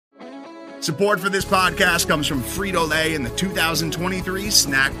Support for this podcast comes from Frito-Lay and the 2023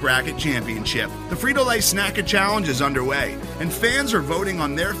 Snack Bracket Championship. The Frito-Lay Snack Challenge is underway, and fans are voting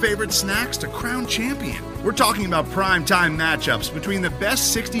on their favorite snacks to crown champion. We're talking about prime-time matchups between the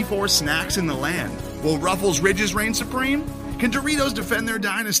best 64 snacks in the land. Will Ruffles Ridges reign supreme? Can Doritos defend their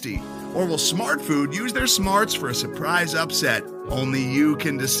dynasty? Or will Smart Food use their smarts for a surprise upset? Only you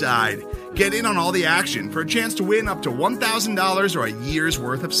can decide. Get in on all the action for a chance to win up to $1,000 or a year's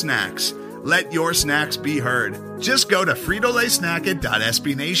worth of snacks. Let your snacks be heard. Just go to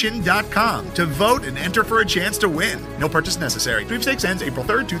fritolaysnacket.sbnation.com to vote and enter for a chance to win. No purchase necessary. Sweepstakes ends April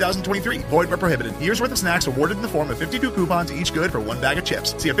 3rd, 2023. Void where prohibited. Year's worth of snacks awarded in the form of 52 coupons, each good for one bag of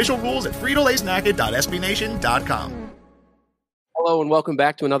chips. See official rules at fritolaysnacket.sbnation.com. Hello and welcome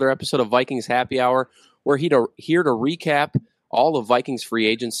back to another episode of Vikings Happy Hour. We're here to recap all of Vikings free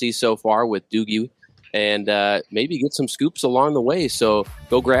agency so far with Doogie and maybe get some scoops along the way. So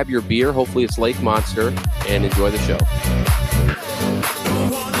go grab your beer, hopefully it's Lake Monster, and enjoy the show.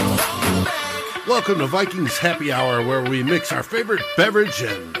 Welcome to Vikings Happy Hour, where we mix our favorite beverage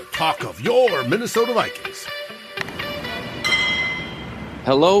and talk of your Minnesota Vikings.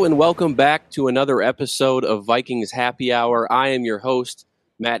 Hello and welcome back to another episode of Vikings Happy Hour. I am your host,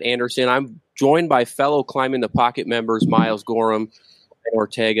 Matt Anderson. I'm joined by fellow Climb in the Pocket members, Miles Gorham and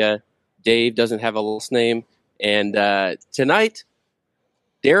Ortega. Dave doesn't have a last name. And tonight,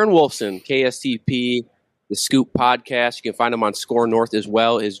 Darren Wolfson, KSTP, the Scoop podcast, you can find him on Score North as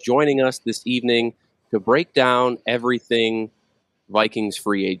well, is joining us this evening to break down everything Vikings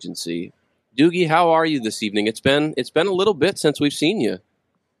free agency. Doogie, how are you this evening? It's been a little bit since we've seen you.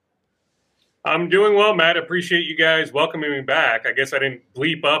 I'm doing well, Matt. Appreciate you guys welcoming me back. I guess I didn't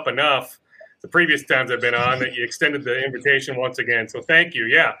bleep up enough the previous times I've been on that you extended the invitation once again. So thank you.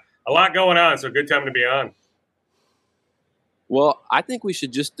 Yeah, a lot going on, so good time to be on. Well, I think we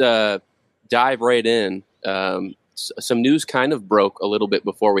should just dive right in. Some news kind of broke a little bit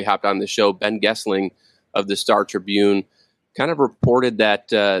before we hopped on the show. Ben Gessling of the Star Tribune kind of reported that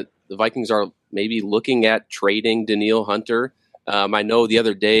the Vikings are maybe looking at trading Danielle Hunter. I know the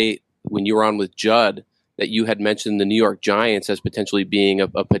other day when you were on with Judd that you had mentioned the New York Giants as potentially being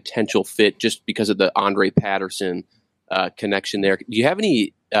a potential fit just because of the Andre Patterson connection there. Do you have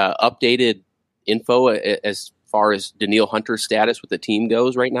any updated info as far as Danielle Hunter's status with the team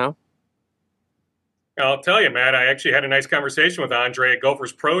goes right now? I'll tell you, Matt, I actually had a nice conversation with Andre at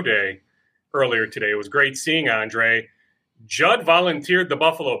Gophers Pro Day earlier today. It was great seeing Andre. Judd volunteered the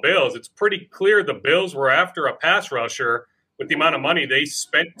Buffalo Bills. It's pretty clear the Bills were after a pass rusher with the amount of money they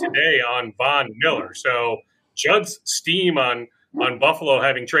spent today on Von Miller. So Judd's steam on Buffalo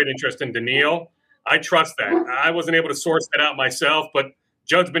having trade interest in Danielle, I trust that. I wasn't able to source that out myself, but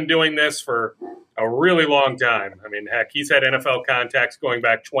Judd's been doing this for a really long time. I mean, heck, he's had NFL contacts going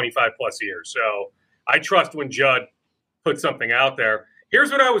back 25-plus years. So I trust when Judd puts something out there.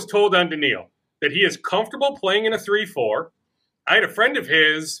 Here's what I was told on Danielle, that he is comfortable playing in a 3-4. I had a friend of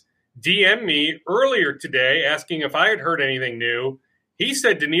his DM me earlier today asking if I had heard anything new. He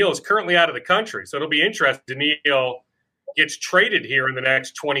said Danielle is currently out of the country, so it'll be interesting. Danielle gets traded here in the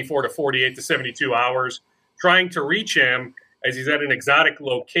next 24 to 48 to 72 hours, trying to reach him as he's at an exotic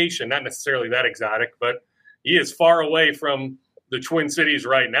location. Not necessarily that exotic, but he is far away from the Twin Cities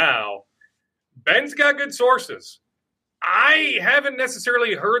right now. Ben's got good sources. I haven't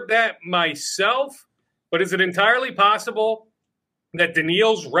necessarily heard that myself, but is it entirely possible that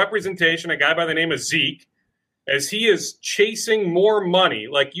Danielle's representation, a guy by the name of Zeke, as he is chasing more money,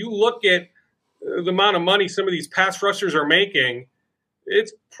 like you look at the amount of money some of these pass rushers are making,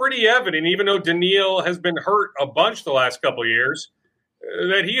 it's pretty evident, even though Danielle has been hurt a bunch the last couple of years,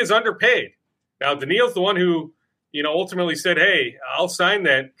 that he is underpaid. Now, Danielle's the one who, ultimately said, hey, I'll sign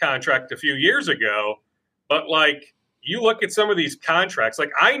that contract a few years ago. But, you look at some of these contracts.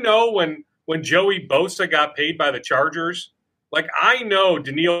 I know when Joey Bosa got paid by the Chargers, I know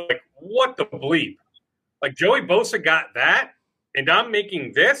Danielle, what the bleep? Joey Bosa got that, and I'm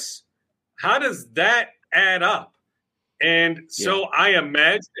making this? How does that add up? And so I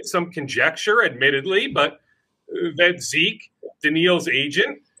imagine some conjecture, admittedly, but that Zeke, Danielle's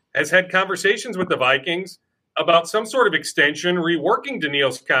agent, has had conversations with the Vikings about some sort of extension, reworking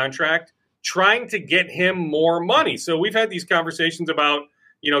Danielle's contract, trying to get him more money. So we've had these conversations about,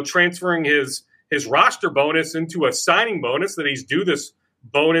 transferring his roster bonus into a signing bonus, that he's due this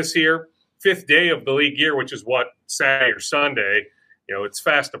bonus here, 5th day of the league year, which is what, Saturday or Sunday. It's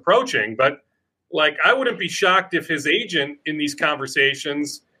fast approaching. But, I wouldn't be shocked if his agent in these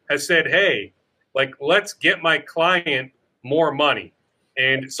conversations has said, hey, let's get my client more money.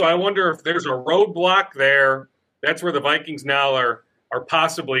 And so I wonder if there's a roadblock there. That's where the Vikings now are are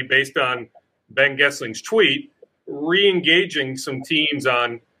possibly, based on Ben Gessling's tweet, re-engaging some teams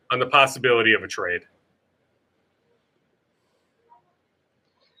on the possibility of a trade.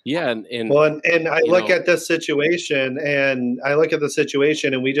 Yeah, and I look at this situation, and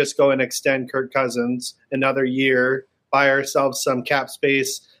we just go and extend Kirk Cousins another year, buy ourselves some cap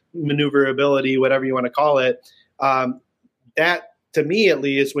space, maneuverability, whatever you want to call it. That, to me at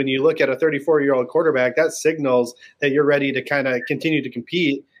least, when you look at a 34-year-old quarterback, that signals that you're ready to kind of continue to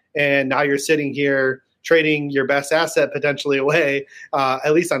compete. And now you're sitting here trading your best asset potentially away,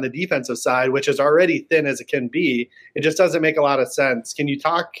 at least on the defensive side, which is already thin as it can be. It just doesn't make a lot of sense. Can you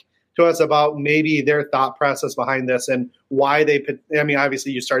talk to us about maybe their thought process behind this and why they – I mean,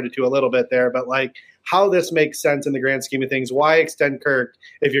 obviously you started to a little bit there, but like how this makes sense in the grand scheme of things? Why extend Kirk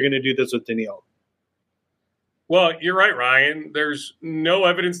if you're going to do this with Danielle? Well, you're right, Ryan. There's no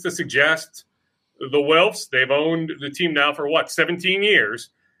evidence to suggest the Wilfs, they've owned the team now for 17 years,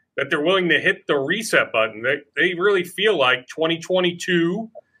 that they're willing to hit the reset button. They really feel like 2022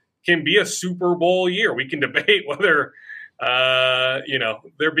 can be a Super Bowl year. We can debate whether,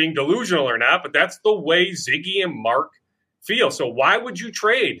 they're being delusional or not, but that's the way Ziggy and Mark feel. So why would you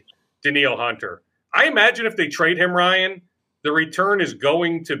trade Danielle Hunter? I imagine if they trade him, Ryan, the return is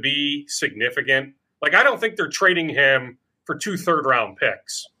going to be significant. Like, I don't think they're trading him for 2 third-round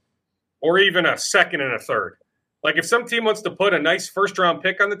picks or even a second and a third. Like, if some team wants to put a nice first-round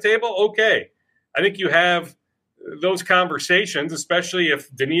pick on the table, okay. I think you have those conversations, especially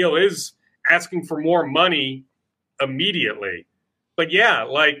if Danielle is asking for more money immediately. But, yeah,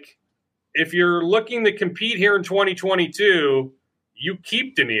 like, if you're looking to compete here in 2022, you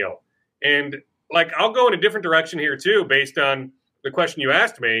keep Danielle. And, like, I'll go in a different direction here, too, based on the question you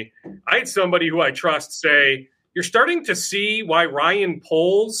asked me. I had somebody who I trust say, you're starting to see why Ryan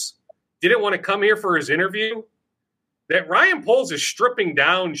Poles didn't want to come here for his interview. That Ryan Poles is stripping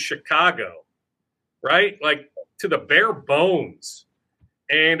down Chicago, right? Like, to the bare bones.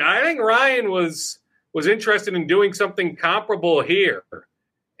 And I think Ryan was interested in doing something comparable here.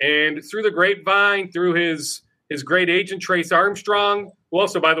 And through the grapevine, through his great agent, Trace Armstrong, who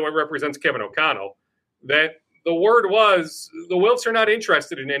also, by the way, represents Kevin O'Connell, that the word was the Wilfs are not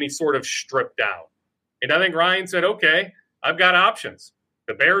interested in any sort of strip down. And I think Ryan said, okay, I've got options.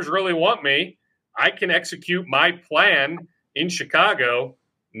 The Bears really want me. I can execute my plan in Chicago.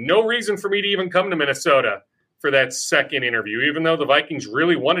 No reason for me to even come to Minnesota for that second interview, even though the Vikings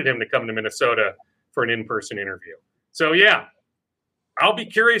really wanted him to come to Minnesota for an in-person interview. So, yeah, I'll be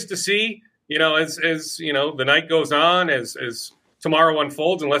curious to see, as the night goes on, as tomorrow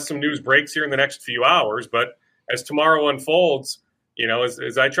unfolds, unless some news breaks here in the next few hours. But as tomorrow unfolds,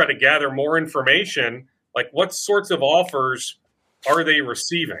 as I try to gather more information, like what sorts of offers are they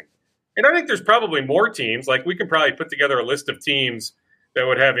receiving? And I think there's probably more teams. Like, we can probably put together a list of teams that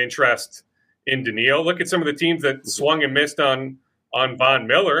would have interest in Danielle. Look at some of the teams that swung and missed on Von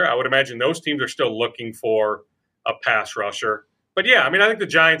Miller. I would imagine those teams are still looking for a pass rusher. But, yeah, I think the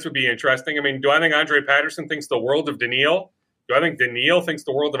Giants would be interesting. Do I think Andre Patterson thinks the world of Danielle? Do I think Danielle thinks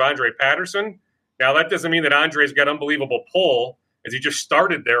the world of Andre Patterson? Now, that doesn't mean that Andre's got unbelievable pull, as he just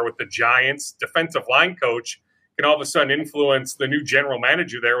started there with the Giants. Defensive line coach can all of a sudden influence the new general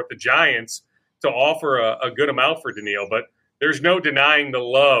manager there with the Giants to offer a good amount for Danielle. But there's no denying the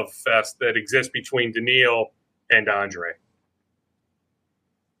love fest that exists between Danielle and Andre.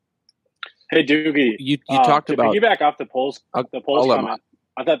 Hey, Doogie, you talked about piggyback off the polls comment.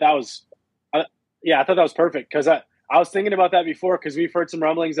 I thought that was perfect, because I was thinking about that before, because we've heard some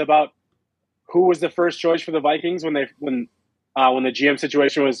rumblings about who was the first choice for the Vikings when the GM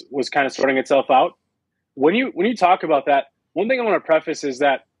situation was kind of sorting itself out. When you talk about that, one thing I want to preface is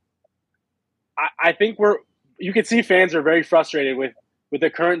that I think you can see fans are very frustrated with the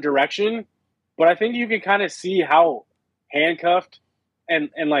current direction, but I think you can kind of see how handcuffed and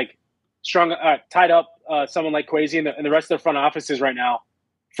like strung, tied up someone like Kwesi and the rest of the front offices right now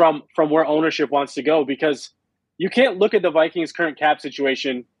from where ownership wants to go, because you can't look at the Vikings' current cap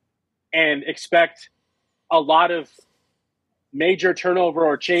situation and expect a lot of major turnover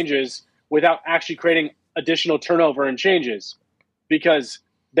or changes without actually creating additional turnover and changes, because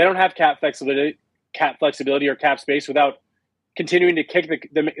they don't have cap flexibility or cap space without continuing to kick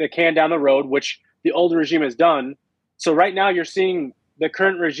the can down the road, which the old regime has done. So right now you're seeing the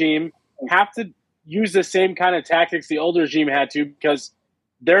current regime have to use the same kind of tactics the old regime had to, because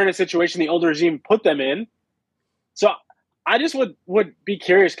they're in a situation the old regime put them in. So I just would be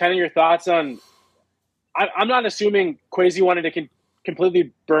curious, kind of your thoughts on, I'm not assuming Kwesi wanted to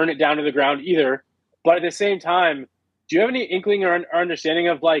completely burn it down to the ground either, but at the same time, do you have any inkling or understanding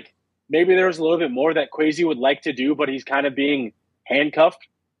of, like, maybe there was a little bit more that Kwesi would like to do, but he's kind of being handcuffed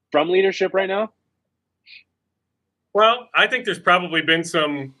from leadership right now? Well, I think there's probably been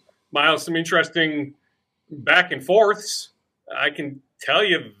some interesting back and forths. I can tell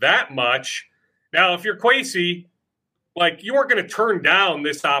you that much. Now, if you're Kwesi, like, you weren't going to turn down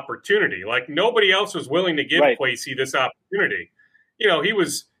this opportunity. Like, nobody else was willing to give Kwesi this opportunity. You know, he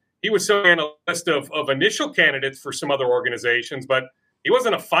was on a list of initial candidates for some other organizations, but he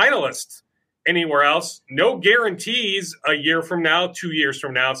wasn't a finalist anywhere else. No guarantees a year from now, 2 years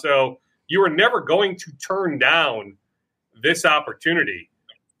from now. So you were never going to turn down this opportunity.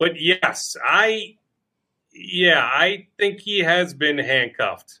 But yes, I think he has been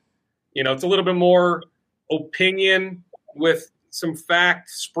handcuffed. You know, it's a little bit more opinion with some fact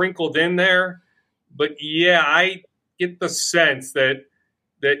sprinkled in there. But yeah, I get the sense that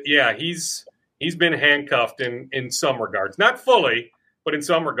he's been handcuffed in some regards. Not fully, but in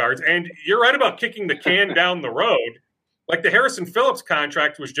some regards. And you're right about kicking the can down the road. Like, the Harrison Phillips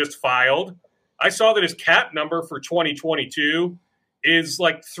contract was just filed. I saw that his cap number for 2022 is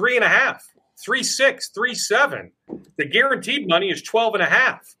like 3.5, 3.6, 3.7. The guaranteed money is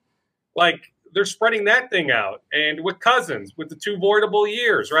 12.5. Like, they're spreading that thing out. And with Cousins, with the 2 voidable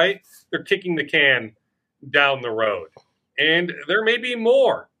years, right? They're kicking the can down the road. And there may be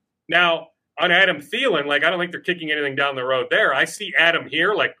more. Now, on Adam Thielen, like, I don't think they're kicking anything down the road there. I see Adam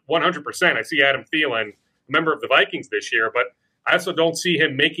here, like, 100%. I see Adam Thielen, a member of the Vikings this year, but I also don't see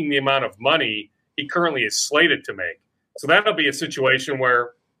him making the amount of money he currently is slated to make. So that'll be a situation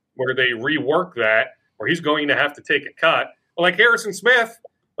where they rework that, where he's going to have to take a cut. Well, like Harrison Smith,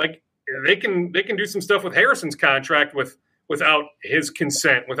 like, they can do some stuff with Harrison's contract without his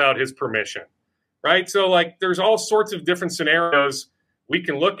consent, without his permission, right? So, like, there's all sorts of different scenarios we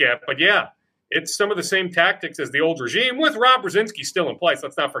can look at. But yeah, it's some of the same tactics as the old regime, with Rob Brzezinski still in place.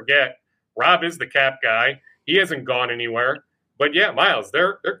 Let's not forget, Rob is the cap guy. He hasn't gone anywhere. But yeah, Miles,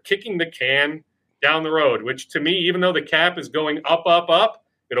 they're kicking the can down the road, which to me, even though the cap is going up,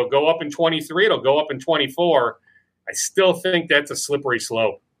 it'll go up in 23, it'll go up in 24. I still think that's a slippery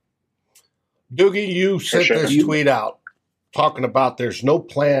slope. Doogie, you sent this tweet out talking about there's no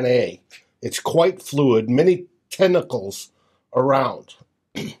plan A. It's quite fluid, many tentacles around.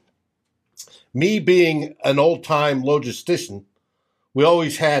 Me being an old-time logistician, we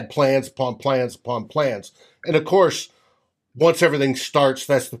always had plans upon plans upon plans. And, of course, once everything starts,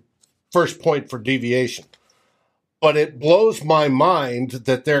 that's the first point for deviation. But it blows my mind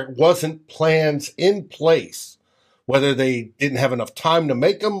that there wasn't plans in place, whether they didn't have enough time to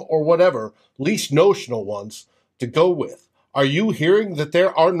make them or whatever, at least notional ones, to go with. Are you hearing that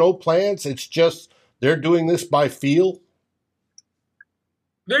there are no plans? It's just they're doing this by feel?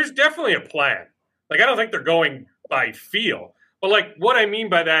 There's definitely a plan. Like, I don't think they're going by feel. But, like, what I mean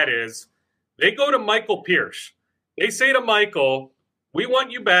by that is they go to Michael Pierce. They say to Michael, we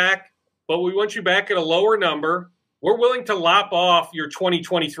want you back, but we want you back at a lower number. We're willing to lop off your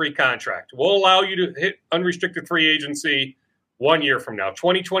 2023 contract. We'll allow you to hit unrestricted free agency 1 year from now.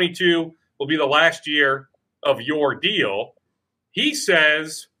 2022 will be the last year of your deal. He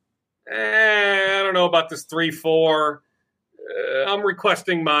says, I don't know about this 3-4. I'm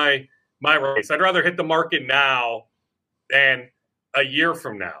requesting my raise. I'd rather hit the market now than a year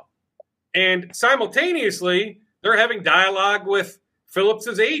from now. And simultaneously, they're having dialogue with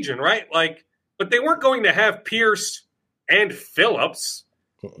Phillips's agent, right? Like, but they weren't going to have Pierce and Phillips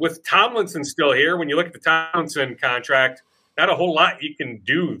with Tomlinson still here. When you look at the Tomlinson contract, not a whole lot you can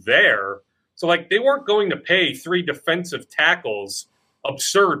do there. So, like, they weren't going to pay 3 defensive tackles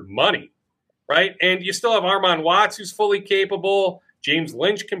absurd money, right? And you still have Armon Watts, who's fully capable. James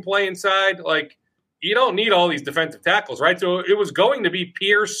Lynch can play inside. Like, you don't need all these defensive tackles, right? So it was going to be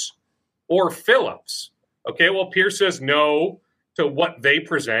Pierce or Phillips. Okay, well, Pierce says no to what they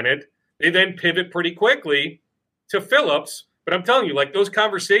presented. They then pivot pretty quickly to Phillips. But I'm telling you, like, those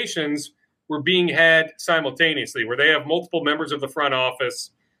conversations were being had simultaneously, where they have multiple members of the front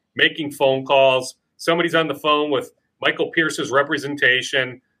office making phone calls. Somebody's on the phone with Michael Pierce's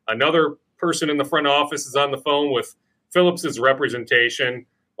representation. Another person in the front office is on the phone with Phillips's representation.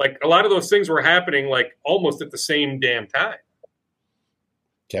 Like, a lot of those things were happening, like, almost at the same damn time.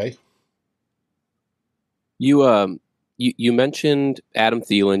 Okay. You mentioned Adam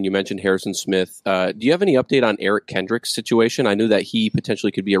Thielen. You mentioned Harrison Smith. Do you have any update on Eric Kendrick's situation? I knew that he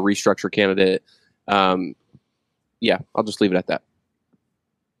potentially could be a restructure candidate. Yeah, I'll just leave it at that.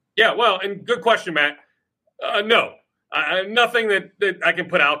 Yeah, well, and good question, Matt. No, nothing that I can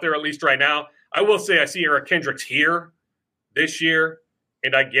put out there, at least right now. I will say I see Eric Kendricks here this year,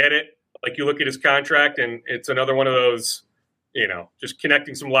 and I get it. Like, you look at his contract, and it's another one of those, you know, just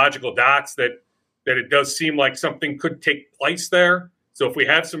connecting some logical dots that that it does seem like something could take place there. So if we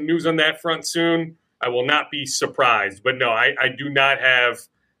have some news on that front soon, I will not be surprised. But no, I do not have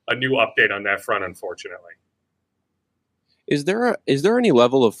a new update on that front, unfortunately. Is there any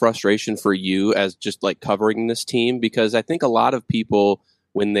level of frustration for you as just like covering this team? Because I think a lot of people,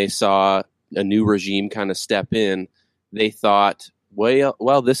 when they saw a new regime kind of step in, they thought,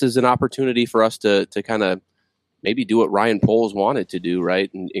 well, this is an opportunity for us to kind of maybe do what Ryan Poles wanted to do, right?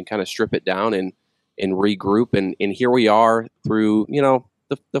 And kind of strip it down and regroup. And here we are through,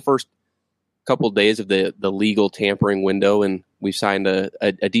 the first couple of days of the legal tampering window, and we've signed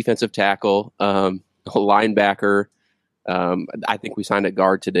a defensive tackle, a linebacker. I think we signed a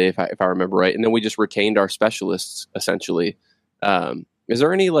guard today, if I remember right. And then we just retained our specialists, essentially. Is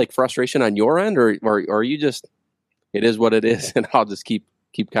there any like frustration on your end, or are you just, it is what it is, and I'll just keep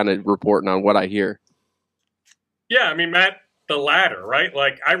kind of reporting on what I hear? Yeah, I mean, Matt, the latter, right?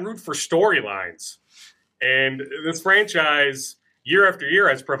 Like, I root for storylines. And this franchise, year after year,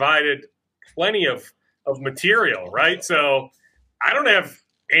 has provided plenty of material, right? So I don't have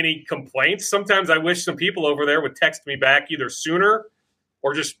any complaints. Sometimes I wish some people over there would text me back either sooner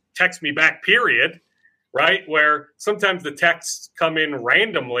or just text me back, period, right? Where sometimes the texts come in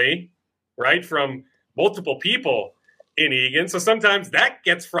randomly, right, from multiple people in Egan. So sometimes that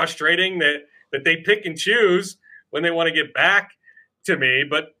gets frustrating that they pick and choose when they want to get back to me.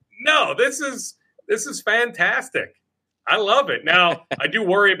 But no, this is fantastic. I love it. Now, I do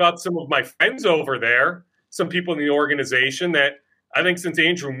worry about some of my friends over there, some people in the organization that I think since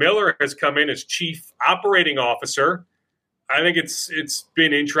Andrew Miller has come in as chief operating officer, I think it's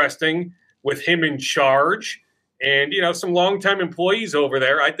been interesting with him in charge. And, some longtime employees over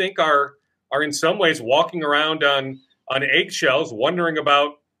there, I think are in some ways walking around on eggshells, wondering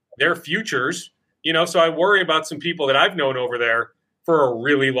about their futures. So I worry about some people that I've known over there for a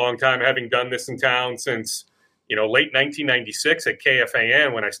really long time, having done this in town since, late 1996 at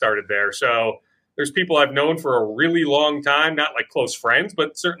KFAN when I started there. So there's people I've known for a really long time, not like close friends,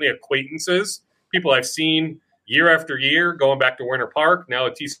 but certainly acquaintances, people I've seen year after year, going back to Winter Park, now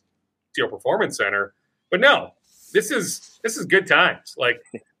at TCO Performance Center. But no, this is good times. Like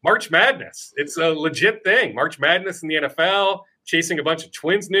March Madness, it's a legit thing. March Madness in the NFL, chasing a bunch of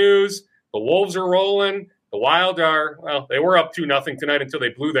Twins news. The Wolves are rolling. The Wild they were up 2-0 tonight until they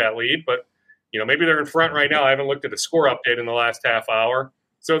blew that lead. But, maybe they're in front right now. I haven't looked at the score update in the last half hour.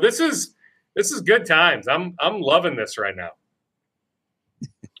 So this is good times. I'm loving this right now.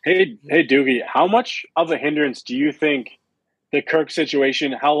 Hey, Doogie, how much of a hindrance do you think the Kirk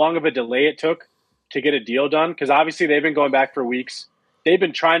situation, how long of a delay it took to get a deal done? Because obviously they've been going back for weeks. They've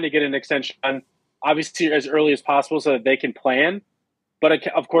been trying to get an extension done, obviously as early as possible so that they can plan. But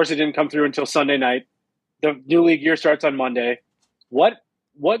of course, it didn't come through until Sunday night. The new league year starts on Monday.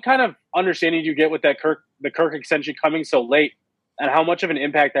 What kind of understanding do you get with the Kirk extension coming so late, and how much of an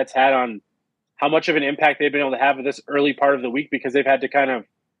impact that's had on how much of an impact they've been able to have in this early part of the week, because they've had to kind of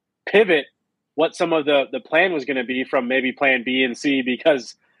pivot what some of the plan was going to be from maybe plan B and C,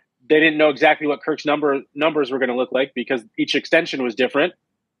 because they didn't know exactly what Kirk's numbers were going to look like, because each extension was different,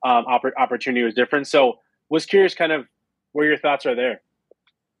 opportunity was different. So was curious kind of where your thoughts are there.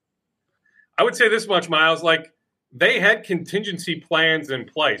 I would say this much, Miles, like they had contingency plans in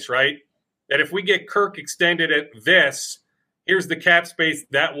place, right? That if we get Kirk extended at this, here's the cap space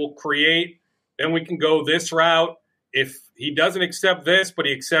that will create, then we can go this route. If he doesn't accept this, but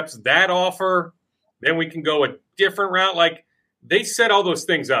he accepts that offer, then we can go a different route. Like they set all those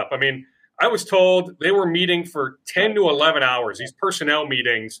things up. I mean, I was told they were meeting for 10 to 11 hours, these personnel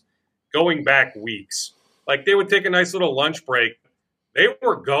meetings going back weeks. Like they would take a nice little lunch break. They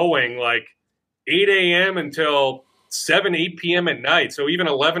were going like 8 a.m. until 7, 8 p.m. at night. So even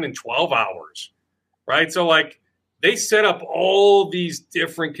 11 and 12 hours, right? So like they set up all these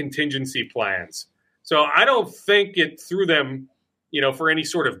different contingency plans. So I don't think it threw them, for any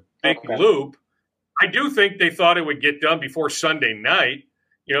sort of big loop. I do think they thought it would get done before Sunday night.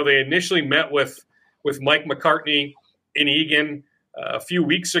 They initially met with Mike McCartney in Egan a few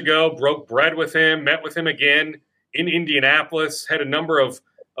weeks ago, broke bread with him, met with him again in Indianapolis, had a number of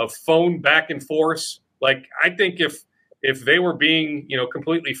phone back and forth. Like, I think if they were being,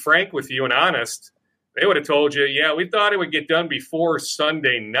 completely frank with you and honest, they would have told you, yeah, we thought it would get done before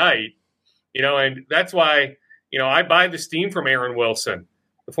Sunday night, and that's why, I buy the steam from Aaron Wolfson,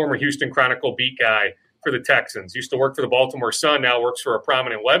 the former Houston Chronicle beat guy for the Texans, used to work for the Baltimore Sun, now works for a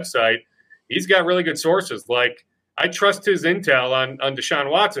prominent website. He's got really good sources. Like, I trust his intel on Deshaun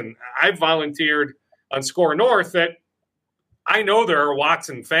Watson. I volunteered on Score North that I know there are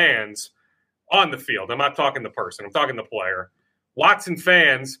Watson fans on the field. I'm not talking the person. I'm talking the player. Watson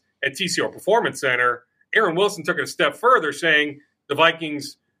fans at TCO Performance Center, Aaron Wolfson took it a step further, saying the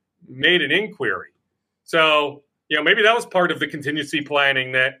Vikings made an inquiry. So, maybe that was part of the contingency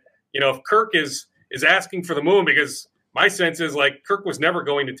planning that, if Kirk is asking for the moon, because my sense is like Kirk was never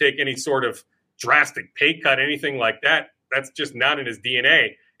going to take any sort of drastic pay cut, anything like that. That's just not in his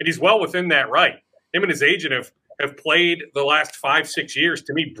DNA. And he's well within that right. Him and his agent have played the last 5-6 years,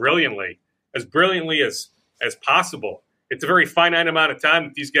 to me, brilliantly as possible. It's a very finite amount of time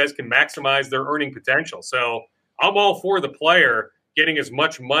that these guys can maximize their earning potential. So I'm all for the player getting as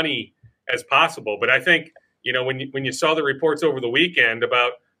much money as possible. But I think, when you saw the reports over the weekend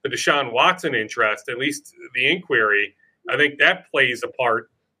about the Deshaun Watson interest, at least the inquiry, I think that plays a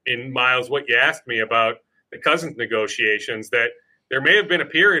part in, Miles, what you asked me about the Cousins negotiations, that there may have been a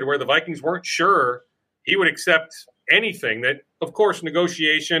period where the Vikings weren't sure he would accept anything. That, of course,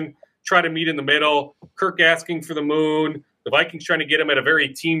 negotiation, try to meet in the middle, Kirk asking for the moon, the Vikings trying to get him at a very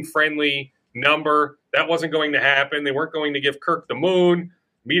team-friendly number. That wasn't going to happen. They weren't going to give Kirk the moon,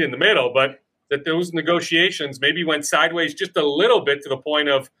 meet in the middle, but that those negotiations maybe went sideways just a little bit to the point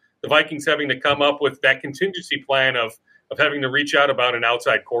of the Vikings having to come up with that contingency plan of having to reach out about an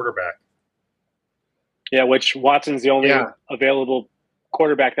outside quarterback. Yeah, which Watson's the only available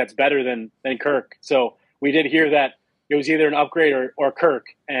quarterback that's better than Kirk. So we did hear that it was either an upgrade or Kirk,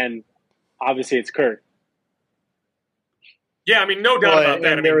 and obviously it's Kirk. Yeah, no doubt about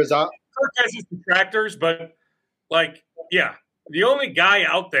that. Kirk has his detractors, but the only guy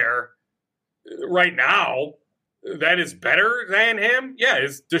out there right now that is better than him,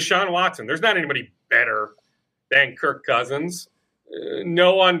 is Deshaun Watson. There's not anybody better than Kirk Cousins.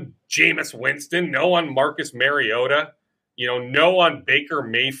 No on Jameis Winston, no on Marcus Mariota, no on Baker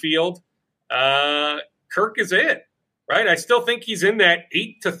Mayfield. Kirk is it, right? I still think he's in that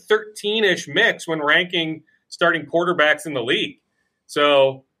 8 to 13-ish mix when ranking starting quarterbacks in the league.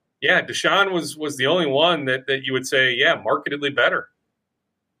 So, Deshaun was the only one that you would say, markedly better.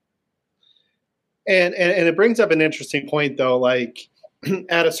 And it brings up an interesting point, though. Like,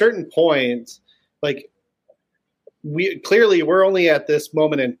 at a certain point, like, we're only at this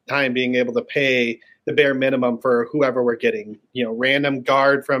moment in time being able to pay the bare minimum for whoever we're getting. Random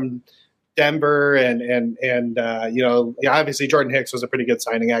guard from Denver, and obviously Jordan Hicks was a pretty good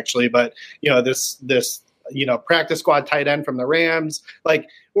signing, actually. But this practice squad tight end from the Rams. Like,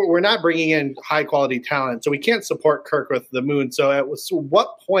 we're not bringing in high quality talent, so we can't support Kirk with the moon. So at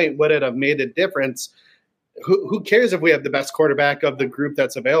what point would it have made a difference? Who cares if we have the best quarterback of the group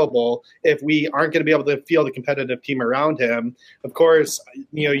that's available if we aren't going to be able to field a competitive team around him? Of course,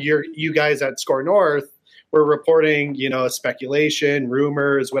 you guys at Score North were reporting, speculation,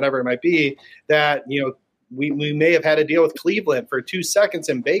 rumors, whatever it might be, that we may have had a deal with Cleveland for 2 seconds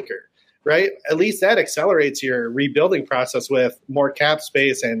in Baker. Right? At least that accelerates your rebuilding process with more cap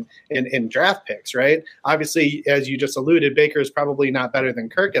space and draft picks, right? Obviously, as you just alluded, Baker is probably not better than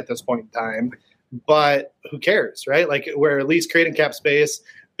Kirk at this point in time, but who cares, right? Like, we're at least creating cap space,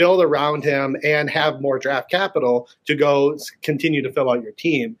 build around him, and have more draft capital to go continue to fill out your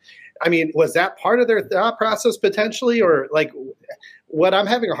team. Was that part of their thought process potentially? Or, like, what I'm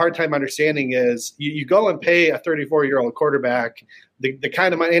having a hard time understanding is you go and pay a 34-year-old quarterback the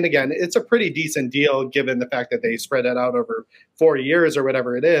kind of money, and again, it's a pretty decent deal given the fact that they spread it out over 4 years or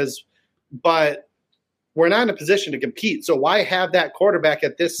whatever it is, but we're not in a position to compete. So why have that quarterback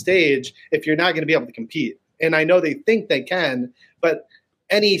at this stage if you're not going to be able to compete? And I know they think they can, but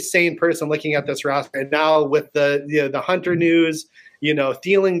any sane person looking at this roster, and now with the Hunter news,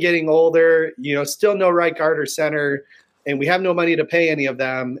 Thielen getting older, still no right guard or center, and we have no money to pay any of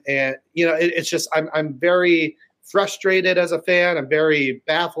them. And, it's just, I'm very frustrated as a fan. I'm very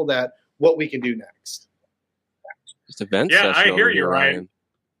baffled at what we can do next. Just event session. I hear you, Ryan.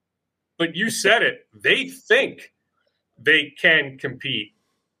 But you said it. They think they can compete.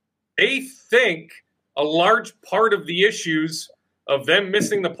 They think a large part of the issues of them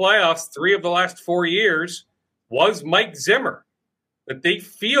missing the playoffs 3 of the last 4 years was Mike Zimmer. That they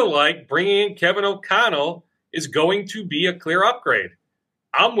feel like bringing in Kevin O'Connell is going to be a clear upgrade.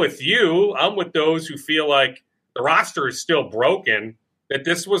 I'm with you. I'm with those who feel like the roster is still broken, that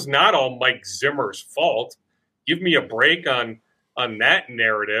this was not all Mike Zimmer's fault. Give me a break on that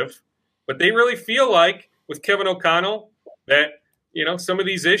narrative. But they really feel like with Kevin O'Connell that, some of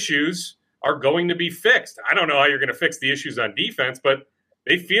these issues are going to be fixed. I don't know how you're going to fix the issues on defense, but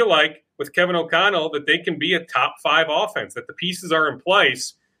they feel like with Kevin O'Connell that they can be a top 5 offense, that the pieces are in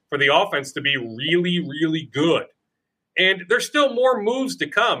place for the offense to be really, really good. And there's still more moves to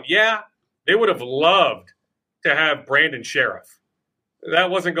come. Yeah, they would have loved to have Brandon Sheriff.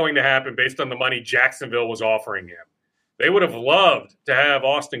 That wasn't going to happen based on the money Jacksonville was offering him. They would have loved to have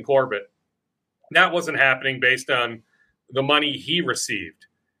Austin Corbett. That wasn't happening based on the money he received.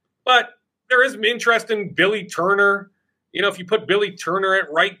 But there is interest in Billy Turner. If you put Billy Turner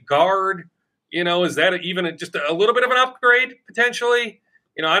at right guard, is that even just a little bit of an upgrade potentially?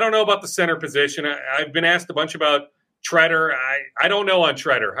 I don't know about the center position. I've been asked a bunch about Treader. I don't know on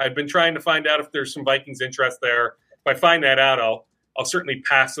Treader. I've been trying to find out if there's some Vikings interest there. If I find that out, I'll certainly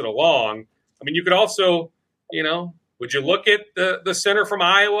pass it along. I mean, you could also, would you look at the center from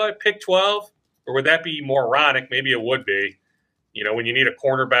Iowa at pick 12? Or would that be moronic? Maybe it would be, when you need a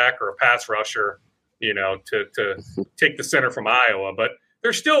cornerback or a pass rusher, to take the center from Iowa. But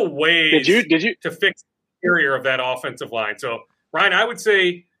there's still ways to fix the interior of that offensive line. So, Ryan, I would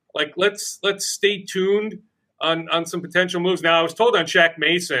say, let's stay tuned on some potential moves. Now, I was told on Shaq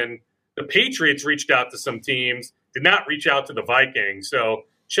Mason, the Patriots reached out to some teams, did not reach out to the Vikings. So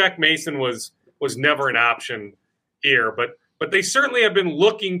Shaq Mason was never an option here. But they certainly have been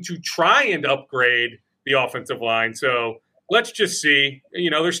looking to try and upgrade the offensive line. So let's just see.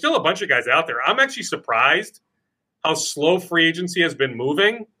 There's still a bunch of guys out there. I'm actually surprised how slow free agency has been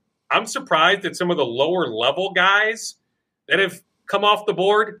moving. I'm surprised at some of the lower level guys that have come off the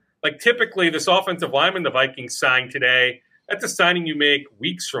board. Like typically this offensive lineman the Vikings signed today, that's a signing you make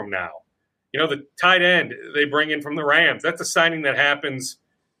weeks from now. The tight end they bring in from the Rams, that's a signing that happens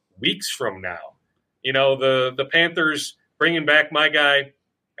weeks from now. The Panthers bringing back my guy,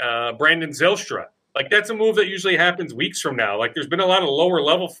 Brandon Zylstra. That's a move that usually happens weeks from now. There's been a lot of lower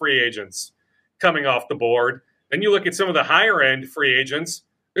level free agents coming off the board. Then you look at some of the higher end free agents,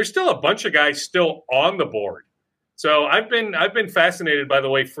 there's still a bunch of guys still on the board. So I've been fascinated by the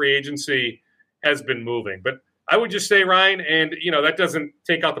way free agency has been moving. But I would just say, Ryan, and that doesn't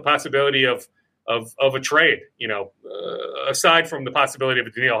take out the possibility of a trade. Aside from the possibility of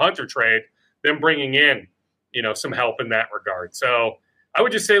a Danielle Hunter trade, them bringing in some help in that regard. So I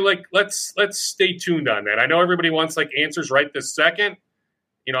would just say let's stay tuned on that. I know everybody wants answers right this second.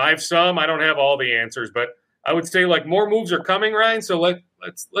 I have some. I don't have all the answers, but I would say more moves are coming, Ryan. So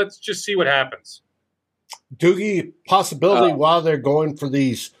let's just see what happens. Doogie, possibility while they're going for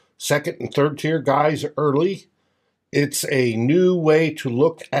these second and third tier guys early, it's a new way to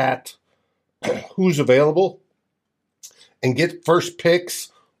look at who's available and get first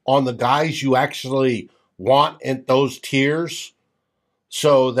picks on the guys you actually want in those tiers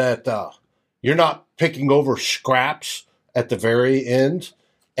so that you're not picking over scraps at the very end.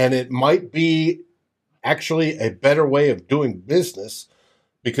 And it might be actually a better way of doing business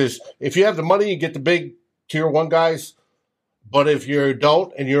because if you have the money, you get the big tier one guys. But if you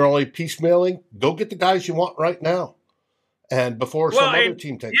don't and you're only piecemealing, go get the guys you want right now. And before some other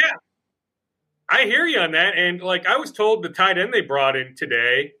team takes it. I hear you on that. And I was told the tight end they brought in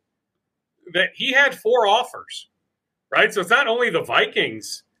today that he had 4 offers, right? So it's not only the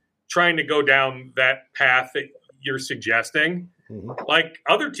Vikings trying to go down that path that you're suggesting. Mm-hmm.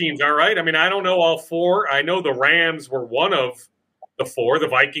 Other teams are, right? I mean, I don't know all 4. I know the Rams were one of the 4. The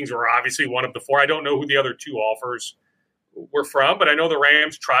Vikings were obviously one of the 4. I don't know who the other 2 offers were from, but I know the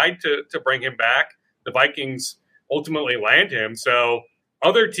Rams tried to bring him back. The Vikings ultimately land him. So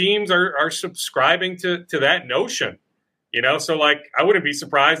other teams are subscribing to that notion, So I wouldn't be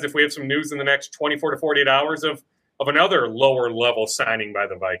surprised if we have some news in the next 24 to 48 hours of another lower level signing by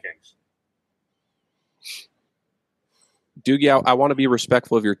the Vikings. Doogie, I want to be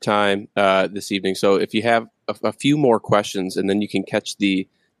respectful of your time this evening. So if you have a few more questions, and then you can catch the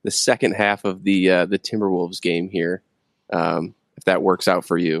second half of the Timberwolves game here, if that works out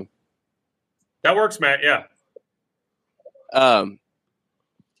for you. That works, Matt. Yeah.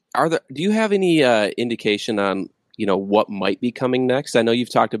 Do you have any indication on what might be coming next? I know you've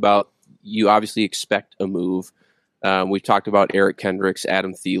talked about you obviously expect a move. We've talked about Eric Kendricks,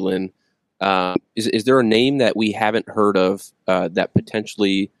 Adam Thielen. Is there a name that we haven't heard of that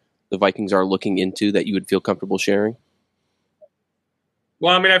potentially the Vikings are looking into that you would feel comfortable sharing?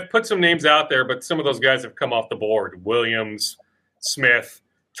 Well, I mean, I've put some names out there, but some of those guys have come off the board. Williams, Smith,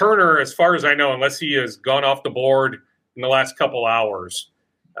 Turner, as far as I know, unless he has gone off the board in the last couple hours,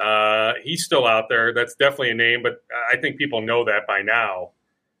 he's still out there. That's definitely a name, but I think people know that by now.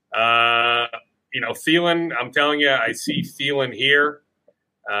 Thielen, I'm telling you, I see Thielen here.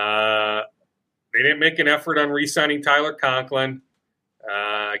 They didn't make an effort on re-signing Tyler Conklin.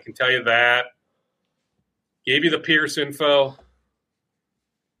 I can tell you that. Gave you the Pierce info.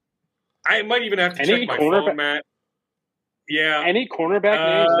 I might even have to check my phone, Matt. Yeah. Any cornerback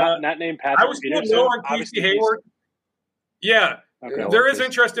names not named Patrick I was going to know on Casey Hayward. Yeah. Okay. There is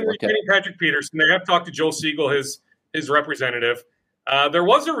interest in retaining Patrick Peterson. They have talked to Joel Siegel, his representative. There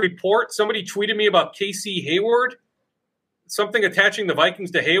was a report. Somebody tweeted me about Casey Hayward something attaching the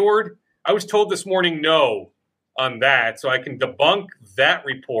Vikings to Hayward? I was told this morning no on that, so I can debunk that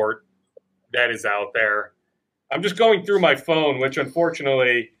report that is out there. I'm just going through my phone, which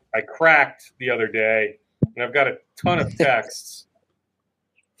unfortunately I cracked the other day, and I've got a ton of texts.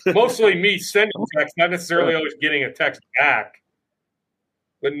 Mostly me sending texts, not necessarily always getting a text back.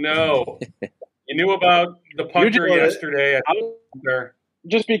 But no, you knew about the punter yesterday.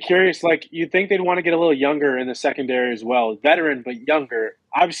 Just be curious, like, you'd think they'd want to get a little younger in the secondary as well. Veteran, but younger.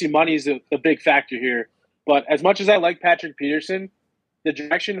 Obviously, money is the big factor here. But as much as I like Patrick Peterson, the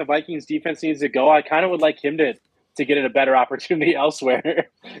direction the Vikings defense needs to go, I kind of would like him to get a better opportunity elsewhere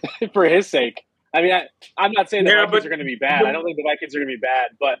for his sake. I mean, I'm not saying the Vikings are going to be bad. I don't think the Vikings are going to be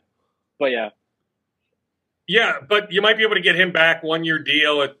bad, but yeah. Yeah, but you might be able to get him back 1-year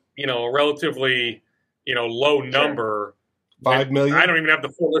deal at, a relatively, low number. $5 million. I don't even have the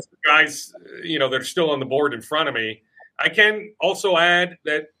full list of guys, that are still on the board in front of me. I can also add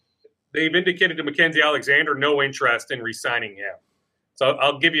that they've indicated to Mackenzie Alexander no interest in re-signing him. So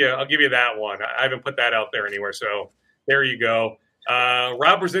I'll give you that one. I haven't put that out there anywhere. So there you go.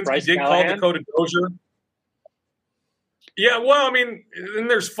 Rob Brzezinski did call Dakota Dozier. Yeah, well, I mean, then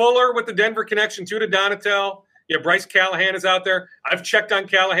there's Fuller with the Denver connection too to Donatel. Yeah, Bryce Callahan is out there. I've checked on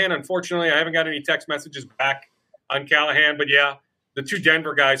Callahan. Unfortunately, I haven't got any text messages back on Callahan. But yeah, the two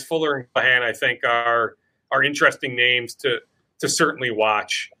Denver guys, Fuller and Callahan, I think are interesting names to certainly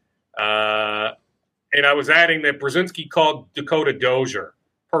watch. And I was adding that Brzezinski called Dakota Dozier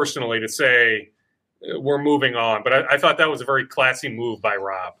personally to say we're moving on. But I thought that was a very classy move by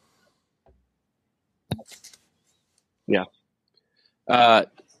Rob. Yeah.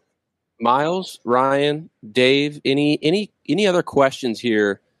 Miles, Ryan, Dave, any other questions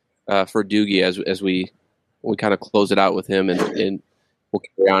here for Doogie as we kind of close it out with him and we'll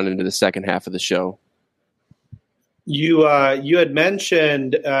carry on into the second half of the show? You had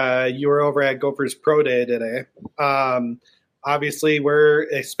mentioned you were over at Gophers Pro Day today. Obviously,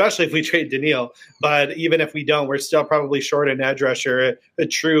 especially if we trade Daniil, but even if we don't, we're still probably short an edge rusher, a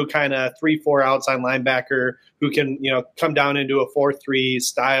true kind of 3-4 outside linebacker who can, come down into a 4-3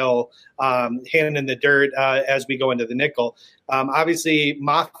 style, hand in the dirt as we go into the nickel. Obviously,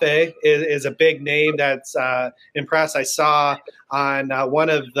 Mafe is a big name that's impressed. I saw on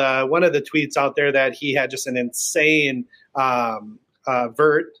one of the tweets out there that he had just an insane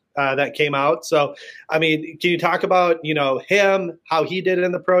vert that came out. So, I mean, can you talk about, him, how he did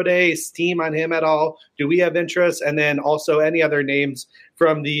in the pro day, his team on him at all? Do we have interest? And then also any other names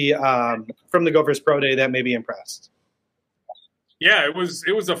from the Gophers Pro Day that may be impressed? Yeah, it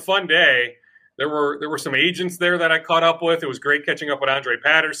was a fun day. There were some agents there that I caught up with. It was great catching up with Andre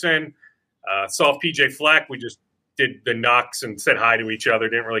Patterson. Saw PJ Fleck. We just did the knocks and said hi to each other.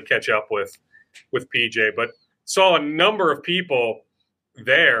 Didn't really catch up with PJ, but saw a number of people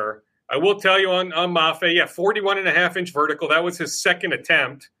there. I will tell you on Mafe, 41.5-inch vertical. That was his second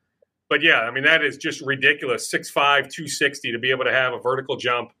attempt. But yeah, I mean, that is just ridiculous. 6'5", 260 to be able to have a vertical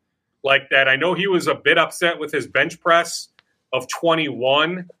jump like that. I know he was a bit upset with his bench press of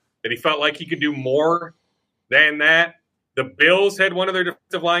 21, that he felt like he could do more than that. The Bills had one of their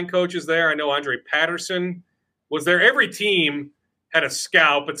defensive line coaches there. I know Andre Patterson was there. Every team had a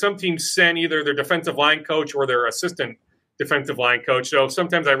scout, but some teams sent either their defensive line coach or their assistant defensive line coach. So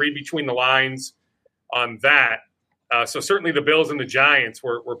sometimes I read between the lines on that. So certainly the Bills and the Giants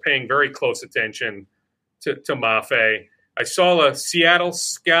were paying very close attention to Mafe. I saw a Seattle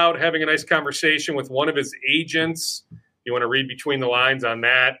scout having a nice conversation with one of his agents. You want to read between the lines on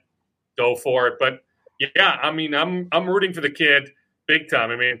that, go for it. But yeah, I mean, I'm rooting for the kid big time.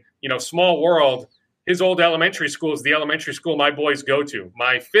 I mean, small world. His old elementary school is the elementary school my boys go to.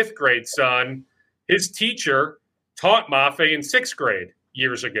 My 5th grade son, his teacher taught Mafe in 6th grade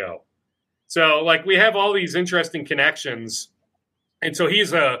years ago. So, we have all these interesting connections. And so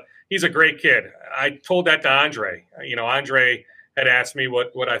he's a great kid. I told that to Andre. Andre had asked me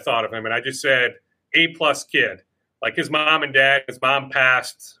what I thought of him, and I just said, A-plus kid. Like his mom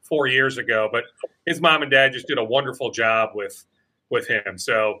passed 4 years ago, but his mom and dad just did a wonderful job with him.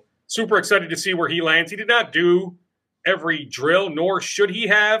 So super excited to see where he lands. He did not do every drill, nor should he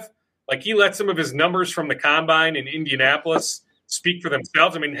have. He let some of his numbers from the combine in Indianapolis speak for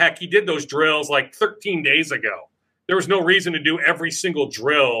themselves. I mean, heck, he did those drills 13 days ago. There was no reason to do every single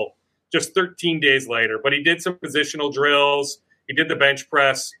drill just 13 days later, but he did some positional drills. He did the bench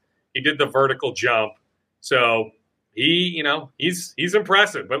press. He did the vertical jump. So he's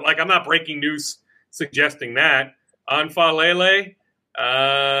impressive, but I'm not breaking news suggesting that. On Falele,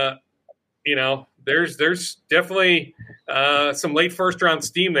 there's definitely some late first round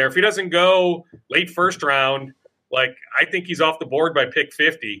steam there. If he doesn't go late first round, Like, I think he's off the board by pick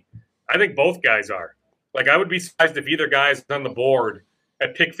 50. I think both guys are. Like, I would be surprised if either guy is on the board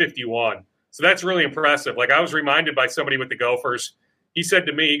at pick 51. So that's really impressive. Like, I was reminded by somebody with the Gophers. He said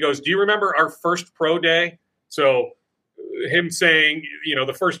to me, he goes, do you remember our first pro day? So him saying,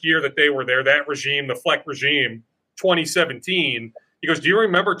 the first year that they were there, that regime, the Fleck regime, 2017, he goes, do you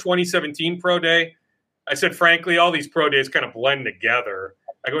remember 2017 pro day? I said, frankly, all these pro days kind of blend together.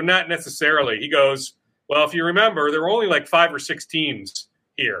 I go, not necessarily. He goes, well, if you remember, there were only like 5 or 6 teams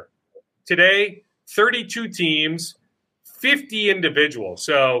here. Today, 32 teams, 50 individuals.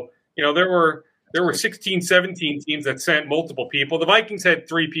 So, there were 16, 17 teams that sent multiple people. The Vikings had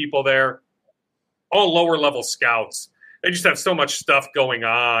 3 people there, all lower level scouts. They just have so much stuff going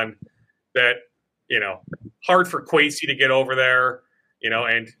on that, hard for Kwesi to get over there,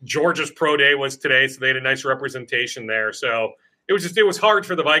 and Georgia's pro day was today. So they had a nice representation there. So it was hard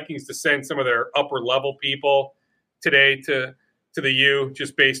for the Vikings to send some of their upper level people today to the U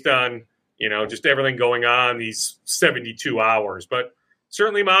just based on, just everything going on these 72 hours. But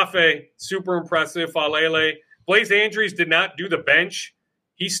certainly Mafe, super impressive. Falele. Blaze Andrews did not do the bench.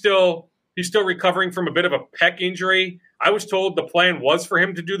 He's still recovering from a bit of a pec injury. I was told the plan was for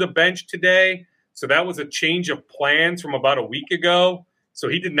him to do the bench today. So that was a change of plans from about a week ago. So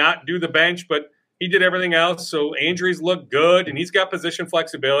he did not do the bench, but he did everything else. So Andrews looked good, and he's got position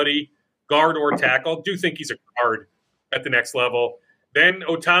flexibility, guard or tackle. I do think he's a guard at the next level. Then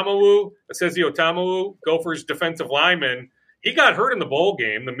Otamawu, Gophers defensive lineman, he got hurt in the bowl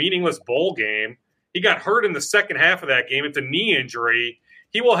game, the meaningless bowl game. He got hurt in the second half of that game. It's a knee injury.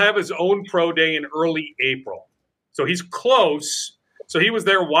 He will have his own pro day in early April. So he's close. So he was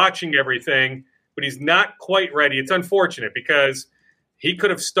there watching everything, but he's not quite ready. It's unfortunate because he could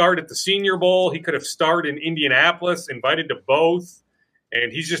have started at the Senior Bowl. He could have started in Indianapolis, invited to both.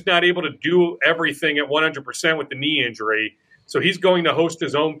 And he's just not able to do everything at 100% with the knee injury. So he's going to host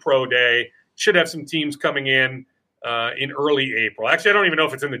his own pro day. Should have some teams coming in early April. Actually, I don't even know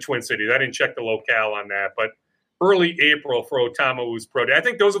if it's in the Twin Cities. I didn't check the locale on that. But early April for Otamawu's pro day. I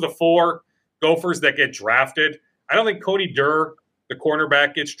think those are the 4 Gophers that get drafted. I don't think Cody Durr, the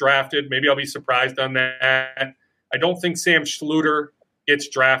cornerback, gets drafted. Maybe I'll be surprised on that. I don't think Sam Schluter gets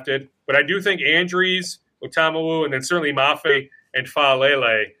drafted. But I do think Andrews, Otamawu, and then certainly Mafe and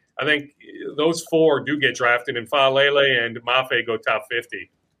Faalele. I think those 4 do get drafted, and Faalele and Mafe go top 50.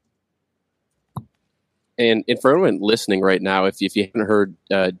 And for everyone listening right now, if you haven't heard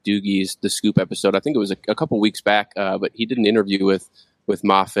Doogie's The Scoop episode, I think it was a couple weeks back, but he did an interview with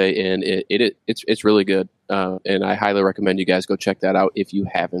Mafe, and it's really good. And I highly recommend you guys go check that out if you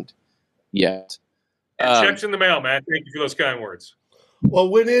haven't yet. Checks in the mail, man. Thank you for those kind words. Well,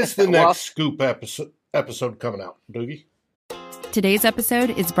 when is the next Scoop episode coming out, Doogie? Today's episode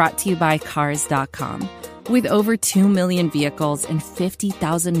is brought to you by Cars.com. With over 2 million vehicles and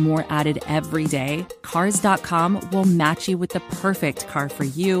 50,000 more added every day, Cars.com will match you with the perfect car for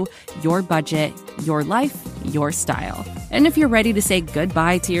you, your budget, your life, your style. And if you're ready to say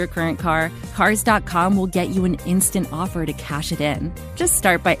goodbye to your current car, Cars.com will get you an instant offer to cash it in. Just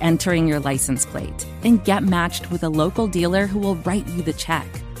start by entering your license plate and get matched with a local dealer who will write you the check.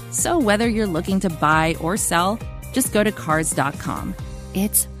 So whether you're looking to buy or sell, just go to Cars.com.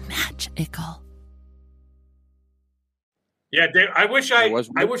 It's magical. Yeah, Dave, I wish I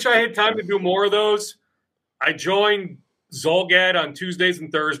had time to do more of those. I joined Zolgad on Tuesdays and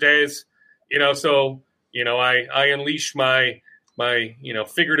Thursdays, so I unleash my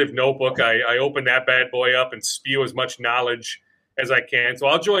figurative notebook. I open that bad boy up and spew as much knowledge as I can. So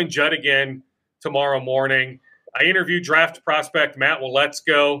I'll join Judd again tomorrow morning. I interviewed draft prospect Matt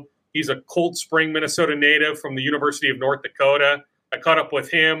Waletzko. He's a Cold Spring, Minnesota native from the University of North Dakota. I caught up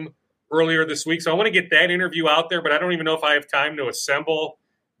with him earlier this week. So I want to get that interview out there, but I don't even know if I have time to assemble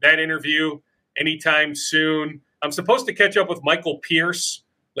that interview anytime soon. I'm supposed to catch up with Michael Pierce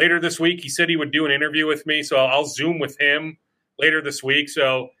later this week. He said he would do an interview with me, so I'll Zoom with him later this week.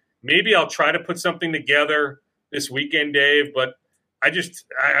 So maybe I'll try to put something together this weekend, Dave, but I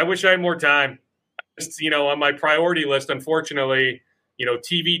wish I had more time. Just, on my priority list, unfortunately,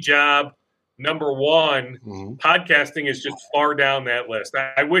 TV job, number 1, podcasting is just far down that list.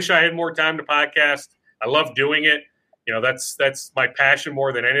 I wish I had more time to podcast. I love doing it. That's my passion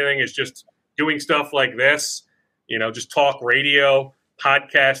more than anything, is just doing stuff like this, just talk radio,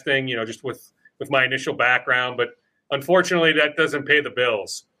 podcasting, just with my initial background. But unfortunately, that doesn't pay the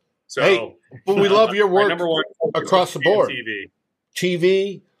bills. So, hey, but we love your work number 1 across the board.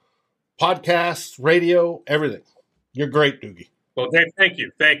 TV, podcasts, radio, everything. You're great, Doogie. Well, Dave, thank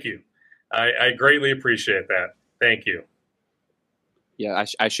you. I greatly appreciate that. Thank you. Yeah,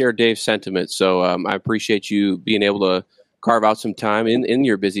 I share Dave's sentiment. So I appreciate you being able to carve out some time in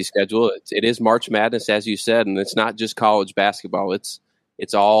your busy schedule. It is March Madness, as you said, and it's not just college basketball. It's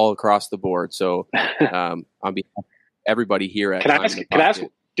all across the board. So on behalf of everybody here at Can I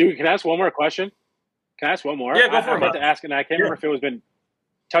ask one more question? Can I ask one more? Yeah, go for it. I meant to ask, and I can't remember if it was been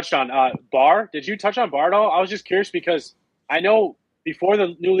touched on. Bar, did you touch on Bar at all? I was just curious because I know before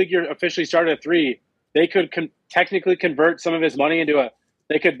the new league year officially started at 3, they could technically convert some of his money into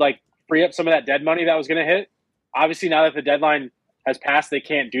they could like free up some of that dead money that was going to hit. Obviously, now that the deadline has passed, they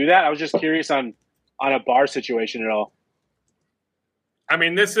can't do that. I was just curious on a Bar situation at all. I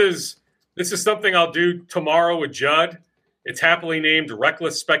mean, this is something I'll do tomorrow with Judd. It's happily named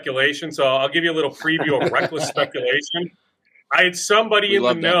Reckless Speculation. So I'll give you a little preview of Reckless Speculation. I had somebody in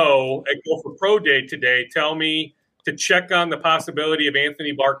the know at Gopher Pro Day today tell me to check on the possibility of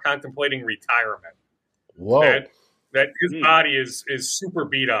Anthony Barr contemplating retirement. Whoa. That his body is super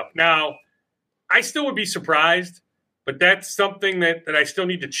beat up. Now, I still would be surprised, but that's something that I still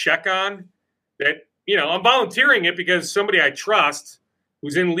need to check on. That, I'm volunteering it because somebody I trust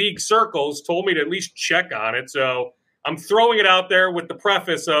who's in league circles told me to at least check on it. So I'm throwing it out there with the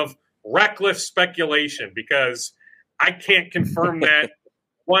preface of reckless speculation because I can't confirm that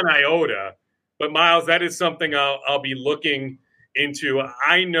one iota. But, Miles, that is something I'll be looking into.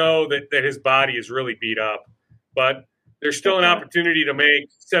 I know that his body is really beat up, but there's still an opportunity to make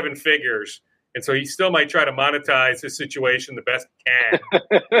 7 figures. And so he still might try to monetize his situation the best he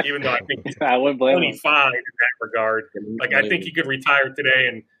can, even though I think he's 25 in that regard. Like, I think he could retire today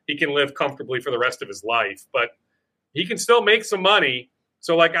and he can live comfortably for the rest of his life. But he can still make some money.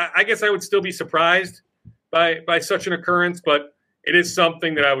 So, like, I guess I would still be surprised by such an occurrence, but it is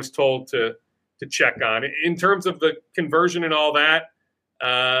something that I was told to check on. In terms of the conversion and all that,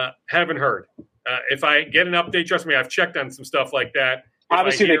 haven't heard. If I get an update, trust me, I've checked on some stuff like that.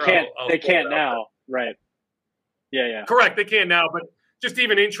 Obviously, they can't. They can't now, right? Yeah. Correct, they can now. But just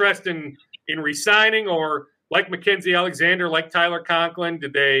even interest in re-signing, or like Mackenzie Alexander, like Tyler Conklin,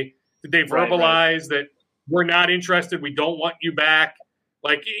 did they verbalize that we're not interested? We don't want you back.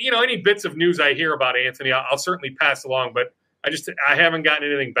 Like, any bits of news I hear about Anthony, I'll certainly pass along. But I haven't gotten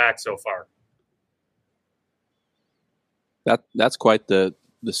anything back so far. That's quite the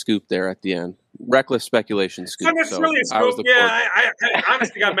scoop there at the end. Reckless speculation scoop. Not necessarily a scoop. Yeah, I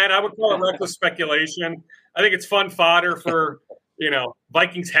honestly got mad. I would call it reckless speculation. I think it's fun fodder for,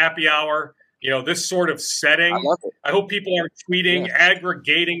 Vikings happy hour, this sort of setting. I hope people aren't tweeting,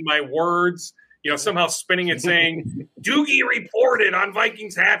 aggregating my words, somehow spinning it saying, Doogie reported on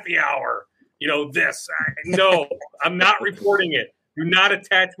Vikings happy hour. No, I'm not reporting it. Do not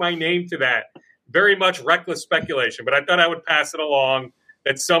attach my name to that. Very much reckless speculation. But I thought I would pass it along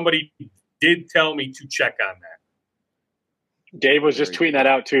that somebody did tell me to check on that. Dave was just tweeting that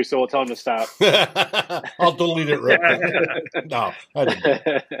out too, so we'll tell him to stop. I'll delete it real quick. No, I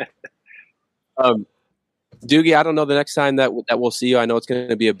didn't. Doogie, I don't know the next time that we'll see you. I know it's going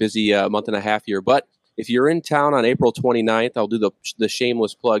to be a busy month and a half here, but if you're in town on April 29th, I'll do the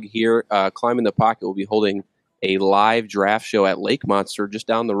shameless plug here. Climbing the Pocket will be holding a live draft show at Lake Monster just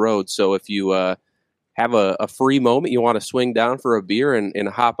down the road. So if you have a free moment, you want to swing down for a beer and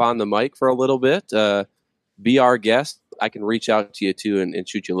hop on the mic for a little bit, be our guest. I can reach out to you too and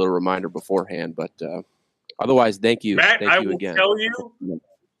shoot you a little reminder beforehand. But otherwise, thank you. Matt, thank you again.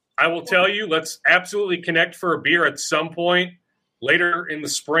 I will tell you, let's absolutely connect for a beer at some point later in the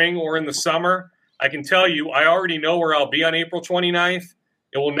spring or in the summer. I can tell you, I already know where I'll be on April 29th.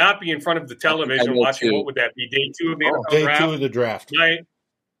 It will not be in front of the television watching, what would that be, day 2 of the NFL day draft? Day 2 of the draft.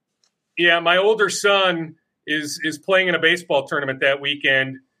 My older son is playing in a baseball tournament that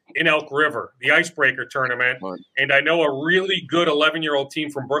weekend in Elk River, the Icebreaker tournament. And I know a really good 11-year-old team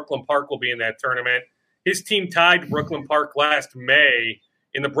from Brooklyn Park will be in that tournament. His team tied Brooklyn Park last May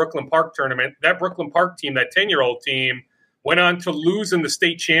in the Brooklyn Park tournament. That Brooklyn Park team, that 10-year-old team, went on to lose in the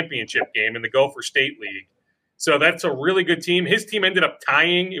state championship game in the Gopher State League. So that's a really good team. His team ended up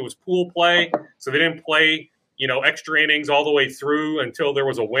tying. It was pool play, so they didn't play, extra innings all the way through until there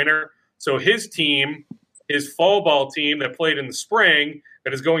was a winner. So his team, his fall ball team that played in the spring,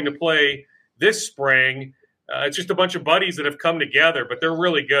 that is going to play this spring, it's just a bunch of buddies that have come together, but they're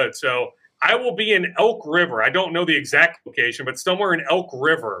really good. So I will be in Elk River. I don't know the exact location, but somewhere in Elk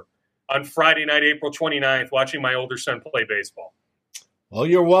River on Friday night, April 29th, watching my older son play baseball. Well,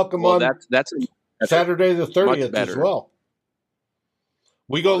 you're welcome on that's Saturday the 30th as well.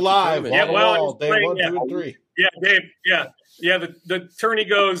 We go live day 1, 2, and 3. Yeah, Dave. Yeah. The tourney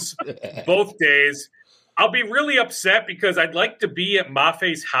goes both days. I'll be really upset because I'd like to be at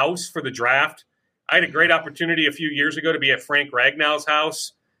Maffei's house for the draft. I had a great opportunity a few years ago to be at Frank Ragnow's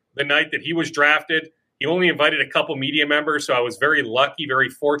house the night that he was drafted. He only invited a couple media members, so I was very lucky, very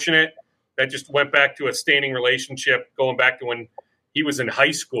fortunate. That just went back to a standing relationship going back to when he was in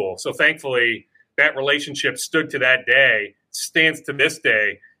high school. So thankfully, that relationship stood to that day, stands to this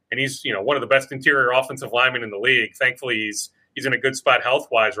day, and he's one of the best interior offensive linemen in the league. Thankfully, he's in a good spot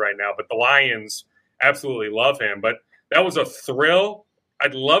health-wise right now, but the Lions absolutely love him. But that was a thrill.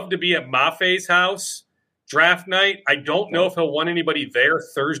 I'd love to be at Maffei's house draft night. I don't know if he'll want anybody there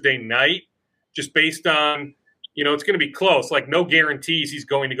Thursday night, just based on, it's going to be close. Like, no guarantees he's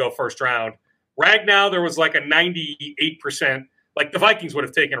going to go first round. Ragnow, there was like a 98%. Like, the Vikings would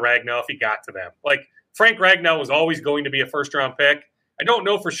have taken Ragnow if he got to them. Like, Frank Ragnow was always going to be a first-round pick. I don't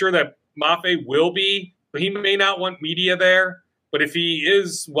know for sure that Maffei will be, but he may not want media there. But if he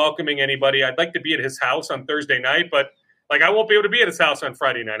is welcoming anybody, I'd like to be at his house on Thursday night. But, I won't be able to be at his house on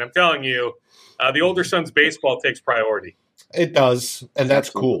Friday night. I'm telling you, the older son's baseball takes priority. It does, and that's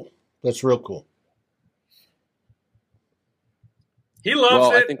cool. That's real cool. He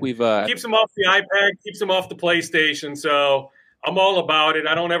loves it. I think we've keeps him off the iPad, keeps him off the PlayStation. So I'm all about it.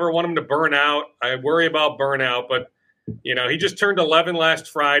 I don't ever want him to burn out. I worry about burnout, but he just turned 11 last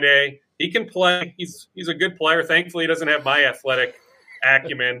Friday. He can play. He's a good player. Thankfully, he doesn't have my athletic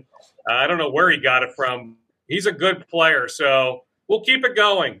acumen. I don't know where he got it from. He's a good player, so we'll keep it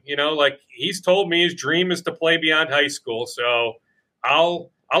going. He's told me his dream is to play beyond high school, so I'll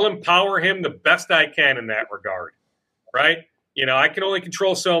empower him the best I can in that regard, right? I can only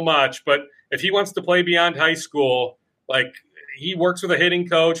control so much, but if he wants to play beyond high school, he works with a hitting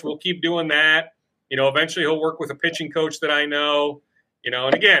coach, we'll keep doing that. Eventually he'll work with a pitching coach that I know,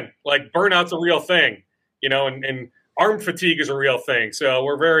 and again, burnout's a real thing, and arm fatigue is a real thing. So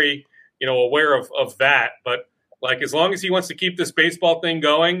we're very, aware of that. But as long as he wants to keep this baseball thing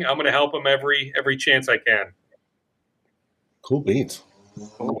going, I'm going to help him every chance I can. Cool beans.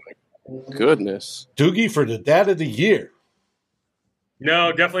 Oh my goodness. Doogie for the dad of the year.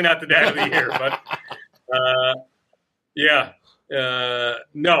 No, definitely not the dad of the year, but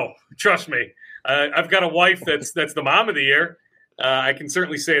no, trust me. I've got a wife that's the mom of the year. I can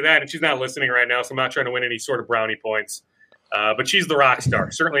certainly say that, and she's not listening right now, so I'm not trying to win any sort of brownie points. But she's the rock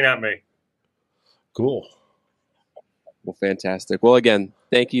star, certainly not me. Cool. Well, fantastic. Well, again,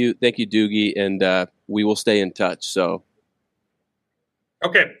 thank you, Doogie, and we will stay in touch. So,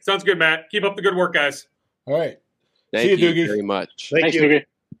 okay, sounds good, Matt. Keep up the good work, guys. All right. Thank See you, you Doogie. very much. Thanks, you. Doogie.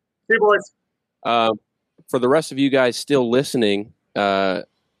 See you, boys. For the rest of you guys still listening,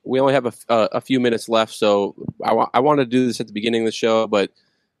 we only have a few minutes left, so I wanted to do this at the beginning of the show, but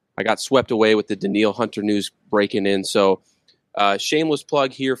I got swept away with the Daniil Hunter news breaking in. So, shameless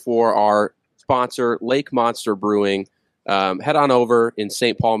plug here for our sponsor, Lake Monster Brewing. Head on over in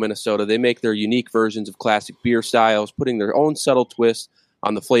St. Paul, Minnesota. They make their unique versions of classic beer styles, putting their own subtle twist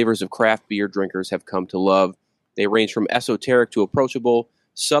on the flavors of craft beer drinkers have come to love. They range from esoteric to approachable,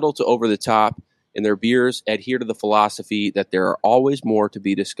 subtle to over the top, and their beers adhere to the philosophy that there are always more to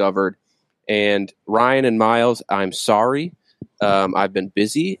be discovered. And Ryan and Miles, I'm sorry. I've been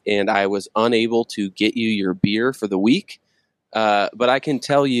busy, and I was unable to get you your beer for the week. But I can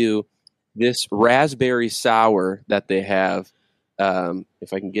tell you this raspberry sour that they have,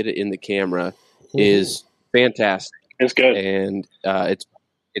 if I can get it in the camera, is fantastic. It's good. And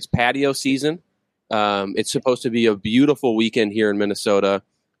it's patio season. It's supposed to be a beautiful weekend here in Minnesota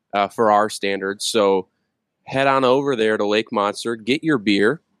for our standards. So head on over there to Lake Monster, get your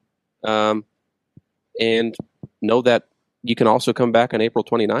beer, and know that you can also come back on April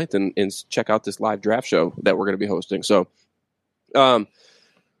 29th and check out this live draft show that we're going to be hosting. So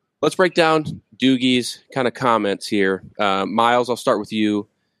let's break down Doogie's kind of comments here. Miles, I'll start with you.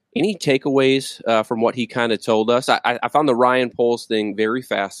 Any takeaways from what he kind of told us? I found the Ryan Poles thing very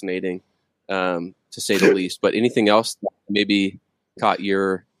fascinating, to say the least. But anything else that maybe caught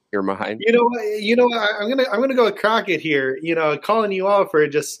your mind? I'm gonna go with Crockett here. Calling you out for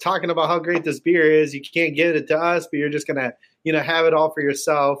just talking about how great this beer is. You can't get it to us, but you're just gonna have it all for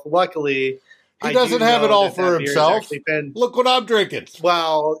yourself. Luckily, he doesn't have it all for himself. Look what I'm drinking.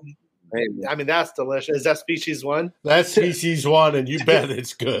 Well, I mean, that's delicious. Is that Species 1? That's Species 1, and you bet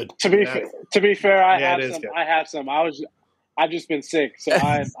it's good. To be fair, I have some. I've just been sick, so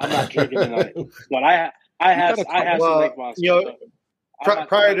I'm not drinking tonight. But I have some Lake Monster.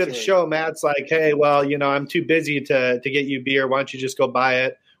 Prior to the show, Matt's like, "Hey, well, I'm too busy to get you beer. Why don't you just go buy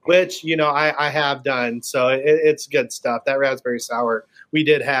it?" Which I have done. So it's good stuff. That raspberry sour we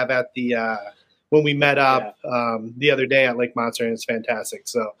did have at the when we met up the other day at Lake Monster, and it's fantastic.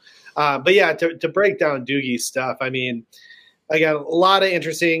 So, to break down Doogie's stuff, I mean, again, a lot of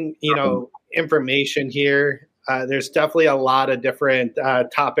interesting, information here. There's definitely a lot of different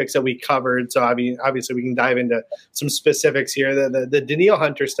topics that we covered. So, I mean, obviously, we can dive into some specifics here. The Daniil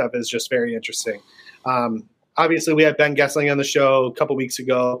Hunter stuff is just very interesting. Obviously, we had Ben Gessling on the show a couple weeks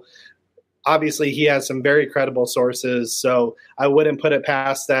ago. Obviously, he has some very credible sources, so I wouldn't put it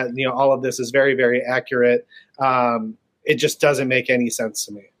past that. All of this is very, very accurate. It just doesn't make any sense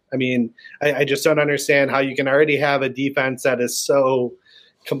to me. I mean, I just don't understand how you can already have a defense that is so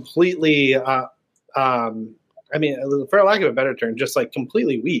completely, for a lack of a better term, just like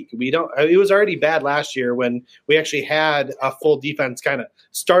completely weak. It was already bad last year when we actually had a full defense, kind of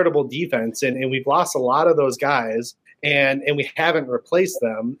startable defense, and we've lost a lot of those guys. And we haven't replaced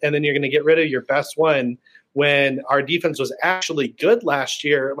them. And then you're going to get rid of your best one when our defense was actually good last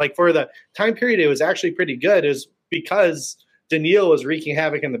year. Like for the time period, it was actually pretty good, is because Daniil was wreaking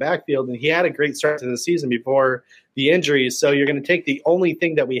havoc in the backfield, and he had a great start to the season before the injuries. So you're going to take the only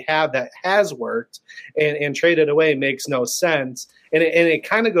thing that we have that has worked and trade it away. Makes no sense. And it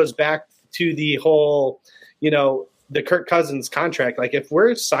kind of goes back to the whole, the Kirk Cousins contract. Like if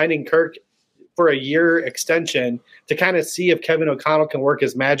we're signing Kirk for a year extension to kind of see if Kevin O'Connell can work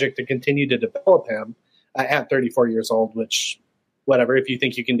his magic to continue to develop him at 34 years old, which whatever, if you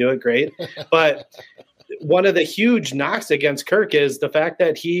think you can do it, great. But one of the huge knocks against Kirk is the fact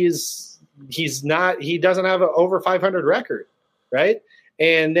that he doesn't have an over 500 record, right?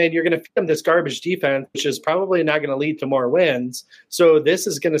 And then you're going to feed him this garbage defense, which is probably not going to lead to more wins. So this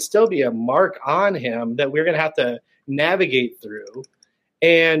is going to still be a mark on him that we're going to have to navigate through.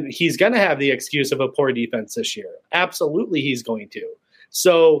 And he's going to have the excuse of a poor defense this year. Absolutely, he's going to.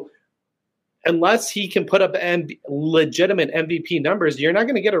 So unless he can put up legitimate MVP numbers, you're not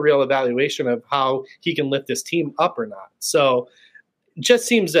going to get a real evaluation of how he can lift this team up or not. So it just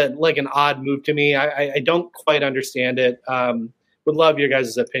seems like an odd move to me. I don't quite understand it. Would love your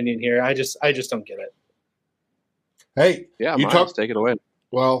guys' opinion here. I just don't get it. Hey, yeah, take it away.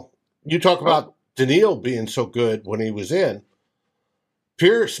 Well, you talk about Daniil being so good when he was in.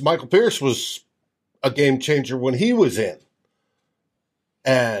 Michael Pierce was a game changer when he was in.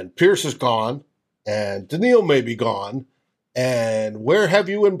 And Pierce is gone, and Daniil may be gone. And where have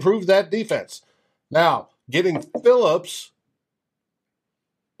you improved that defense? Now, getting Phillips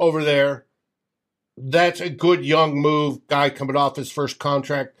over there, that's a good young move. Guy coming off his first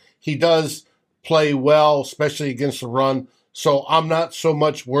contract. He does play well, especially against the run. So I'm not so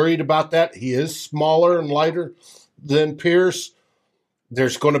much worried about that. He is smaller and lighter than Pierce.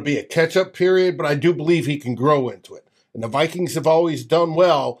 There's going to be a catch-up period, but I do believe he can grow into it. And the Vikings have always done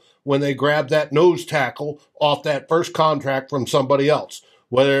well when they grab that nose tackle off that first contract from somebody else,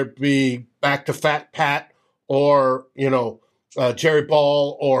 whether it be back to Fat Pat or, Jerry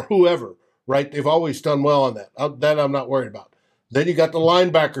Ball or whoever, right? They've always done well on that. That I'm not worried about. Then you got the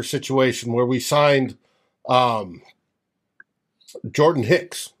linebacker situation where we signed Jordan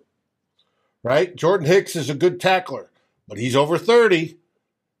Hicks, right? Jordan Hicks is a good tackler, but he's over 30.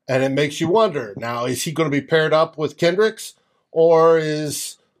 And it makes you wonder, now, is he going to be paired up with Kendricks, or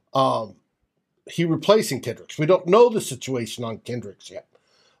is he replacing Kendricks? We don't know the situation on Kendricks yet.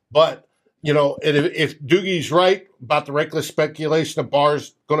 But, if Doogie's right about the reckless speculation of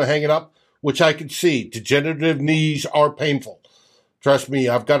Barr's going to hang it up, which I could see, degenerative knees are painful. Trust me,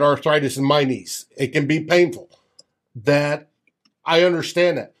 I've got arthritis in my knees. It can be painful. That, I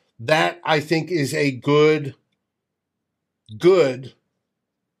understand that. That, I think, is a good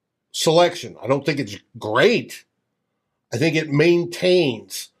selection. I don't think it's great. I think it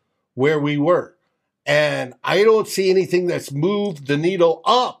maintains where we were. And I don't see anything that's moved the needle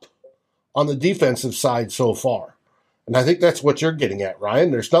up on the defensive side so far. And I think that's what you're getting at,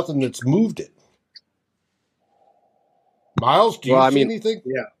 Ryan. There's nothing that's moved it. Miles, do you see anything?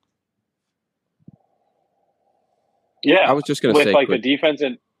 Yeah. Yeah. I was just going to say, like the defense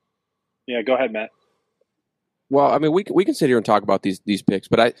and go ahead, Matt. Well, I mean, we can sit here and talk about these picks,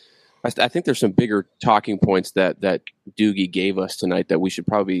 but I think there's some bigger talking points that Doogie gave us tonight that we should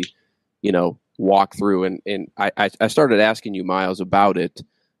probably, walk through. And I started asking you, Miles, about it.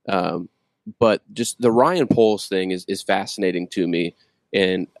 But just the Ryan Poles thing is fascinating to me,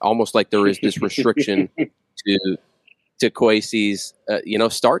 and almost like there is this restriction to Kwesi's,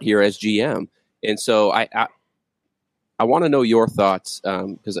 start here as GM. And so I want to know your thoughts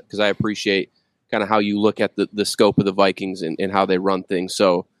because I appreciate kind of how you look at the scope of the Vikings and how they run things.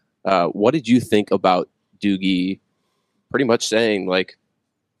 So what did you think about Doogie pretty much saying,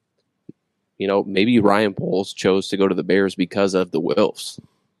 maybe Ryan Poles chose to go to the Bears because of the Wilfs?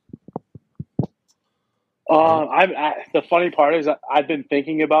 The funny part is I've been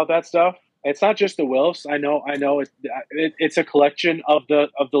thinking about that stuff. It's not just the Wilfs. I know it's a collection of the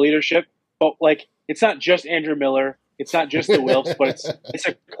leadership but like it's not just Andrew Miller, it's not just the Wilfs, but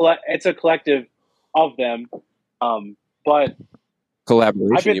it's a collective of them. But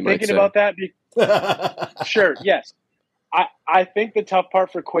collaboration. I've been thinking about that. Sure, yes. I think the tough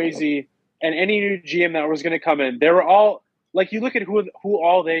part for Kwesi and any new GM that was going to come in, they were all like, you look at who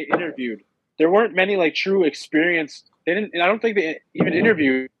all they interviewed. There weren't many like true experienced. I don't think they even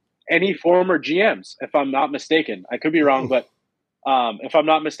interviewed any former GMs, if I'm not mistaken. I could be wrong, but if I'm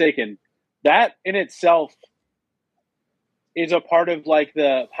not mistaken, that in itself is a part of like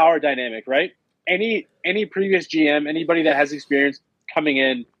the power dynamic, right? Any previous GM, anybody that has experience coming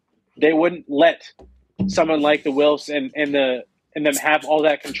in, they wouldn't let someone like the Wilfs and them have all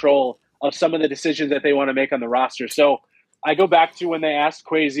that control of some of the decisions that they want to make on the roster. So I go back to when they asked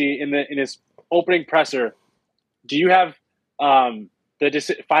Kwesi in his opening presser, do you have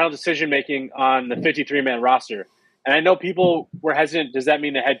the final decision making on the 53-man roster? And I know people were hesitant. Does that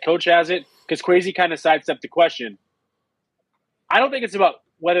mean the head coach has it? Because Kwesi kind of sidestepped the question. I don't think it's about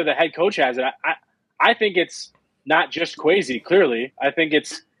whether the head coach has it. I think it's not just Kwesi, clearly. I think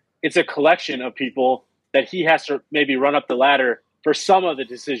it's a collection of people that he has to maybe run up the ladder for some of the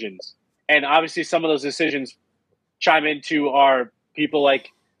decisions. And obviously some of those decisions chime into our people like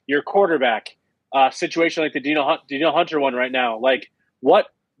your quarterback, situation like the Dino Hunter one right now. Like what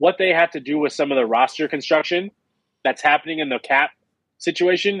they have to do with some of the roster construction that's happening in the cap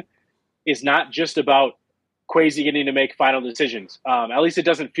situation is not just about Kwesi getting to make final decisions. At least it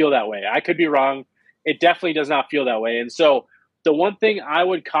doesn't feel that way. I could be wrong. It definitely does not feel that way. And so the one thing I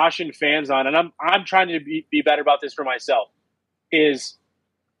would caution fans on, and I'm trying to be better about this for myself, is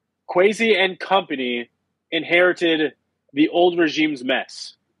Kwesi and company inherited the old regime's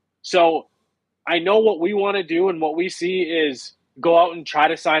mess. So I know what we want to do, and what we see is go out and try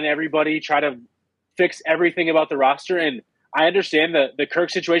to sign everybody, try to fix everything about the roster. And I understand the Kirk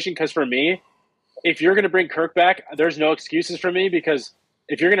situation, because for me, if you're going to bring Kirk back, there's no excuses for me, because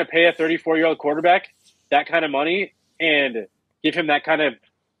if you're going to pay a 34-year-old quarterback that kind of money and give him that kind of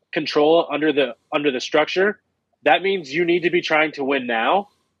control under the structure, that means you need to be trying to win now.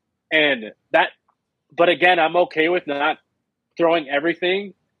 But again, I'm okay with not throwing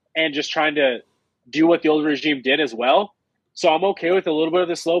everything and just trying to do what the old regime did as well. So I'm okay with a little bit of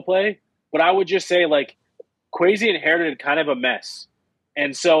the slow play, but I would just say like Kwesi inherited kind of a mess.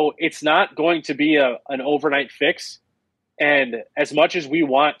 And so it's not going to be an overnight fix. And as much as we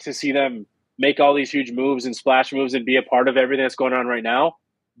want to see them make all these huge moves and splash moves and be a part of everything that's going on right now,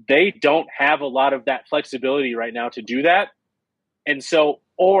 they don't have a lot of that flexibility right now to do that. And so,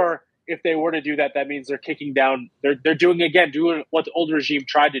 or if they were to do that, that means they're kicking down, they're doing what the old regime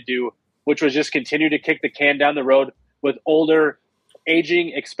tried to do, which was just continue to kick the can down the road with older, aging,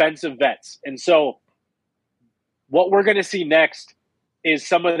 expensive vets. And so what we're going to see next is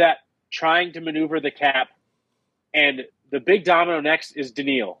some of that trying to maneuver the cap. And the big domino next is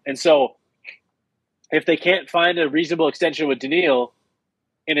Daniil. And so if they can't find a reasonable extension with Daniil,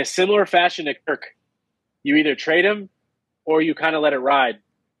 in a similar fashion to Kirk, you either trade him or you kind of let it ride.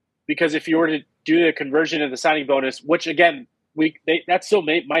 Because if you were to do the conversion of the signing bonus, which again, that still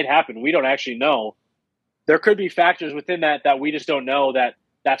might happen. We don't actually know. There could be factors within that we just don't know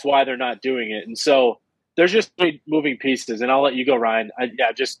that's why they're not doing it. And so there's just moving pieces, and I'll let you go, Ryan.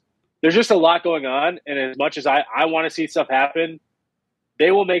 There's just a lot going on. And as much as I want to see stuff happen,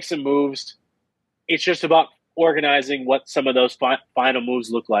 they will make some moves. It's just about organizing what some of those final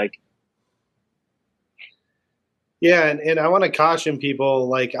moves look like. Yeah, and I want to caution people.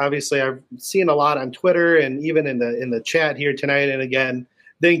 Like, obviously, I've seen a lot on Twitter and even in the chat here tonight. And again,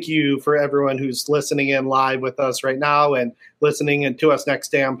 thank you for everyone who's listening in live with us right now and listening to us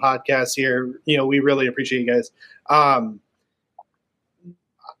next day on podcast here. You know, we really appreciate you guys.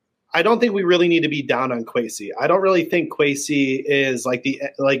 I don't think we really need to be down on Kwesi. I don't really think Kwesi is like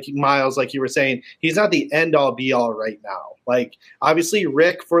Miles, like you were saying, he's not the end all be all right now. Like, obviously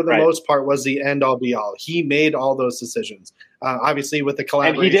Rick for the most part was the end all be all. He made all those decisions. Obviously with the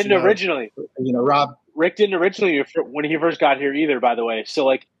collaboration. And he didn't originally. Rob. Rick didn't originally when he first got here either, by the way. So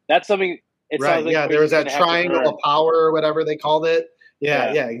like that's something. Sounds like there was that triangle of power or whatever they called it.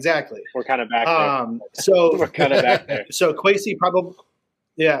 Yeah, exactly. We're kind of back there. So we're kind of back there. So Kwesi probably.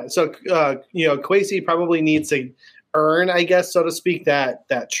 Yeah, so Kwesi probably needs to earn, I guess, so to speak, that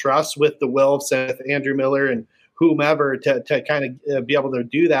trust with the Wilfs and with Andrew Miller and whomever to kind of be able to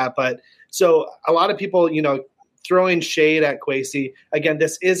do that. But so a lot of people, throwing shade at Kwesi. Again,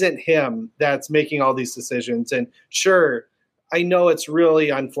 this isn't him that's making all these decisions. And sure, I know it's really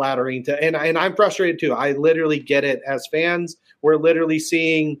unflattering and I'm frustrated too. I literally get it. As fans, we're literally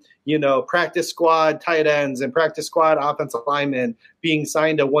seeing, practice squad tight ends and practice squad offensive linemen being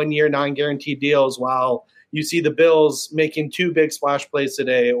signed to 1-year non-guaranteed deals while you see the Bills making 2 big splash plays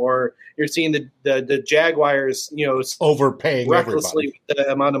today, or you're seeing the Jaguars, overpaying recklessly with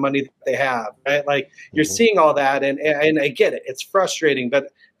the amount of money that they have, right? Like you're seeing all that, and I get it. It's frustrating, but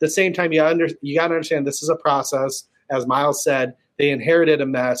at the same time, you got to understand this is a process. As Miles said, they inherited a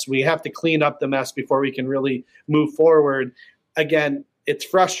mess. We have to clean up the mess before we can really move forward. Again, it's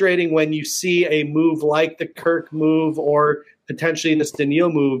frustrating when you see a move like the Kirk move or potentially this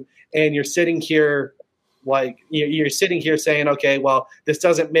Daniil move, and you're sitting here saying, okay, well, this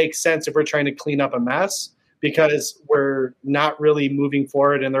doesn't make sense if we're trying to clean up a mess because we're not really moving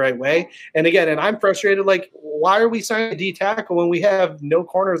forward in the right way. And again, I'm frustrated, like, why are we signing a D tackle when we have no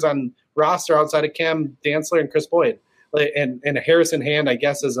corners on roster outside of Cam Dantzler and Chris Boyd, and Harrison Hand, I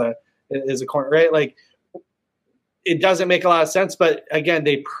guess, is a corner, right? Like, it doesn't make a lot of sense. But again,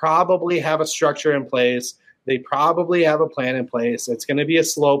 they probably have a structure in place. They probably have a plan in place. It's going to be a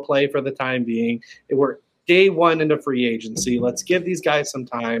slow play for the time being. We're day one into free agency. Let's give these guys some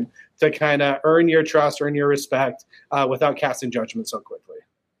time to kind of earn your trust, earn your respect without casting judgment so quickly.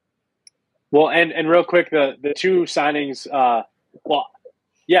 Well, and real quick, the 2 signings. The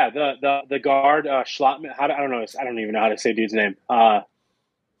guard Schlottman. I don't even know how to say dude's name.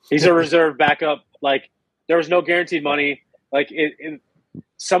 He's a reserve backup. Like, there was no guaranteed money. Like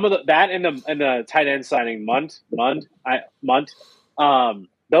some of that and the tight end signing Munt.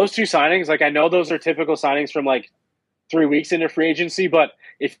 Those 2 signings, like, I know those are typical signings from like 3 weeks into free agency, but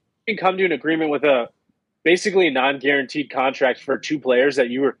if you can come to an agreement with basically a non-guaranteed contract for 2 players that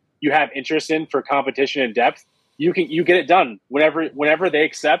you have interest in for competition and depth, you get it done whenever they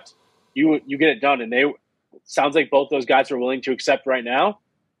accept. You get it done, and sounds like both those guys are willing to accept right now,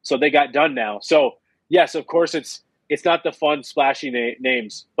 so they got done now. So yes, of course it's not the fun splashy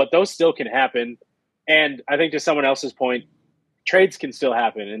names, but those still can happen. And I think to someone else's point, trades can still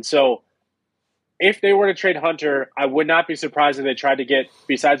happen. And so if they were to trade Hunter, I would not be surprised if they tried to get,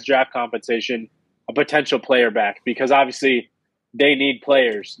 besides draft compensation, a potential player back, because obviously they need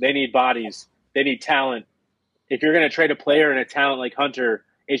players, they need bodies, they need talent. If you're going to trade a player and a talent like Hunter,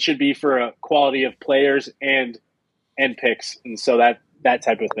 it should be for a quality of players and picks. And so that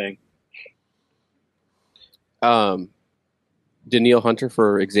type of thing. Daniil Hunter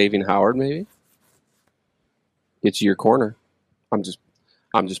for Xavier Howard, maybe get you your corner. I'm just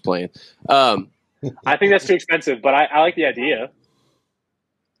playing. I think that's too expensive, but I like the idea.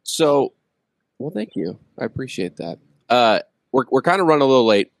 So, well, thank you. I appreciate that. We're kind of running a little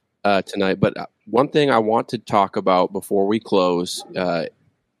late tonight, but one thing I want to talk about before we close, I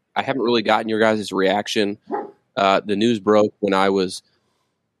haven't really gotten your guys' reaction. The news broke when I was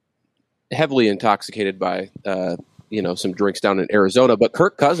heavily intoxicated by some drinks down in Arizona, but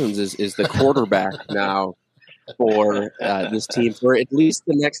Kirk Cousins is the quarterback now for this team for at least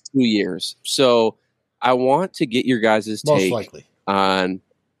the next 2 years. So I want to get your guys' take on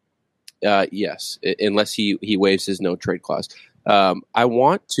yes, unless he waives his no trade clause. I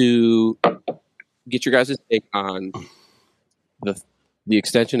want to get your guys' take on the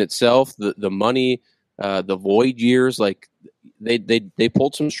extension itself, the money, the void years. Like they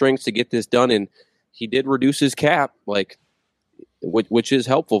pulled some strings to get this done, and he did reduce his cap, which is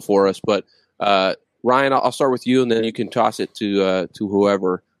helpful for us. But Ryan, I'll start with you, and then you can toss it to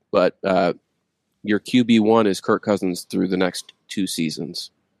whoever. But your QB1 is Kirk Cousins through the next 2 seasons.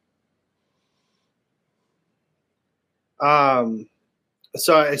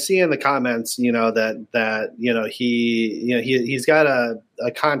 So I see in the comments, that he's got a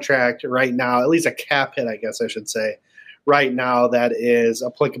contract right now, at least a cap hit, I guess I should say, right now that is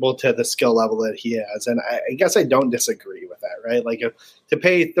applicable to the skill level that he has. And I guess I don't disagree with that, right? Like to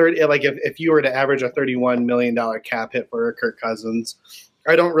pay 30, like if you were to average a $31 million cap hit for Kirk Cousins,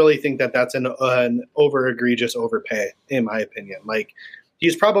 I don't really think that that's an over egregious overpay, in my opinion. Like,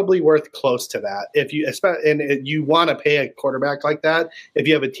 he's probably worth close to that. If you want to pay a quarterback like that, if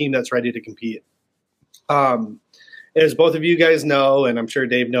you have a team that's ready to compete. As both of you guys know, and I'm sure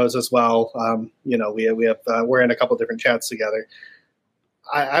Dave knows as well, we're in a couple different chats together.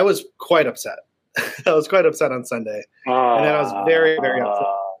 I was quite upset. I was quite upset on Sunday, and then I was very, very upset.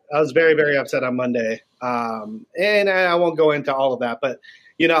 I was very, very upset on Monday, and I won't go into all of that. But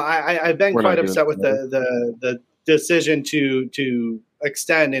I've been quite upset with the decision to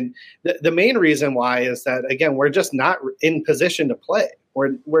extend, and the main reason why is that, again, we're just not in position to play.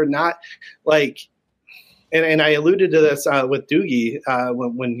 We're not like, and I alluded to this with Doogie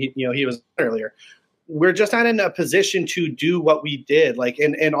when he was earlier. we're just not in a position to do what we did. Like,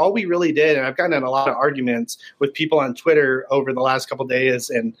 and all we really did, and I've gotten in a lot of arguments with people on Twitter over the last couple of days,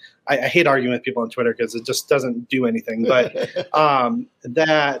 and I hate arguing with people on Twitter because it just doesn't do anything. But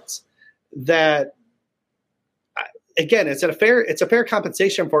that again, it's a fair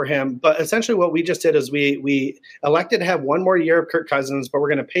compensation for him. But essentially, what we just did is we elected to have one more year of Kirk Cousins, but we're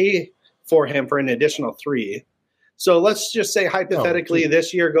going to pay for him for an additional 3. So let's just say hypothetically,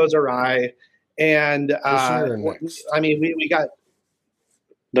 this year goes awry. And I mean, we got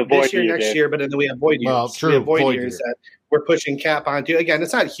the void this year, next year, but then we have void years. Well, true, we have void years that we're pushing cap onto. Again,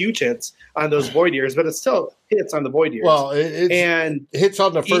 it's not huge hits on those void years, but it's still hits on the void years. Well, it hits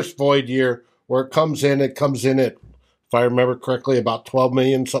on the first void year where it comes in. It comes in at, if I remember correctly, about 12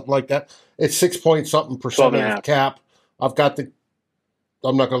 million, something like that. It's 6 point something percent of cap. I'm not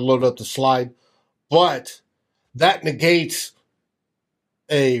going to load up the slide, but that negates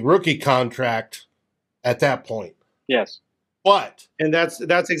a rookie contract at that point. Yes. But and that's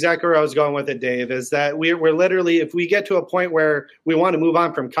exactly where I was going with it, Dave, is that we're literally, if we get to a point where we want to move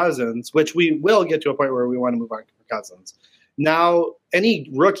on from Cousins, which we will get to a point where we want to move on from Cousins. Now, any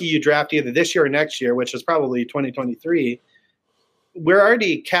rookie you draft either this year or next year, which is probably 2023, we're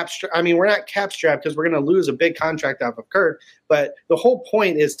already we're not cap strapped because we're going to lose a big contract off of Kirk. But the whole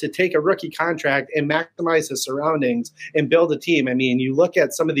point is to take a rookie contract and maximize his surroundings and build a team. I mean, you look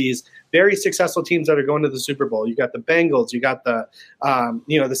at some of these very successful teams that are going to the Super Bowl. You got the Bengals. You got the, the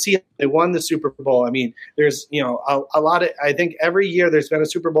Seahawks. They won the Super Bowl. I mean, there's, a lot of, I think every year there's been a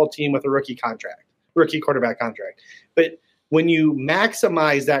Super Bowl team with a rookie quarterback contract. But when you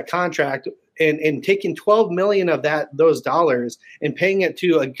maximize that contract and taking $12 million of those dollars and paying it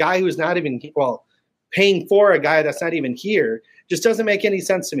to a guy who's not even, paying for a guy that's not even here, just doesn't make any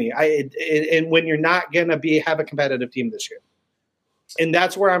sense to me. And when you're not going to have a competitive team this year. And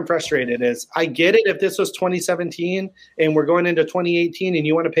that's where I'm frustrated is I get it. If this was 2017 and we're going into 2018 and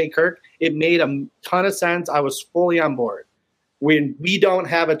you want to pay Kirk, it made a ton of sense. I was fully on board. We don't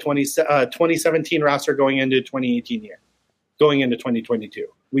have a 2017 roster going into 2018 year, going into 2022.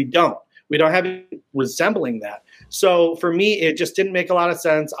 We don't have it resembling that. So for me, it just didn't make a lot of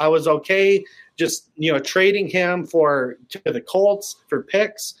sense. I was okay just, trading him to the Colts for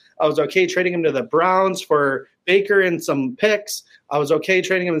picks. I was okay trading him to the Browns for Baker and some picks. I was okay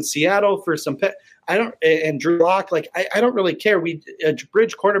trading him in Seattle for some picks. And Drew Lock, I don't really care. A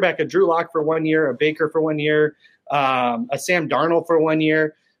bridge quarterback, a Drew Lock for 1 year, a Baker for 1 year, a Sam Darnold for 1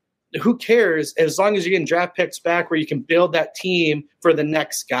 year. Who cares as long as you're getting draft picks back where you can build that team for the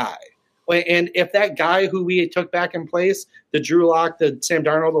next guy. And if that guy who we took back in place, the Drew Lock, the Sam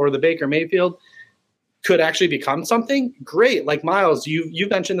Darnold, or the Baker Mayfield, could actually become something, great. Like Miles, you've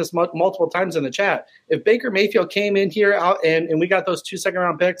mentioned this multiple times in the chat. If Baker Mayfield came in here and we got those 2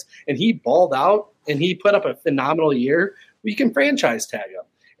 second-round picks and he balled out and he put up a phenomenal year, we can franchise tag him.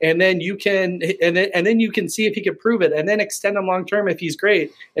 And then you can see if he can prove it and then extend him long term if he's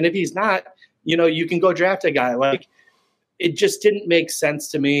great. And if he's not, you can go draft a guy. It just didn't make sense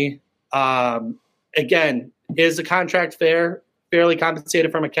to me. Again, is the contract fairly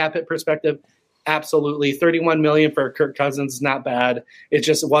compensated from a cap hit perspective? Absolutely. $31 million for Kirk Cousins is not bad. It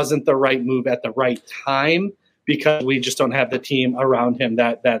just wasn't the right move at the right time because we just don't have the team around him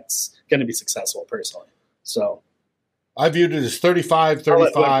that's going to be successful personally. So I viewed it as 35,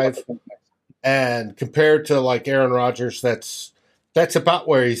 and compared to Aaron Rodgers, that's about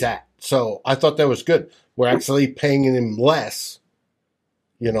where he's at. So I thought that was good. We're actually paying him less,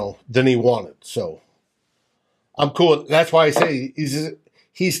 than he wanted. So I'm cool. That's why I say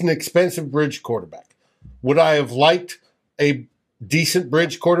he's an expensive bridge quarterback. Would I have liked a decent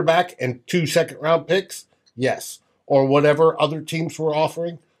bridge quarterback and 2 second-round picks? Yes. Or whatever other teams were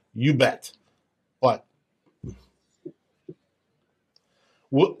offering? You bet. But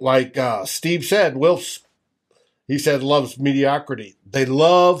like Steve said, he said loves mediocrity. They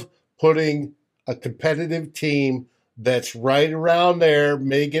love putting a competitive team that's right around there,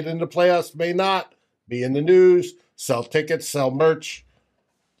 may get into playoffs, may not, be in the news, sell tickets, sell merch.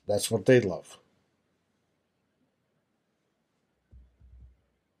 That's what they love.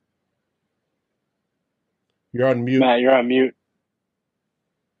 You're on mute. Matt, you're on mute.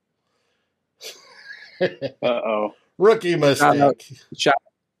 Uh-oh. Rookie mistake.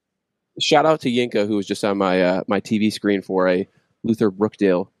 Shout out to Yinka, who was just on my my TV screen for a Luther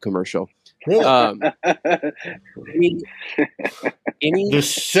Brookdale commercial. Really? The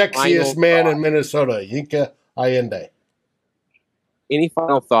sexiest man in Minnesota, Yinka Allende. Any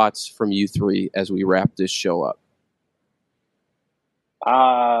final thoughts from you three as we wrap this show up?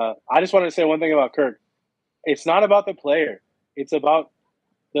 I just wanted to say one thing about Kirk. It's not about the player. It's about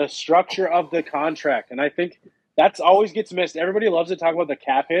the structure of the contract. And I think that's always gets missed. Everybody loves to talk about the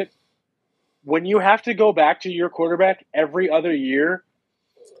cap hit. When you have to go back to your quarterback every other year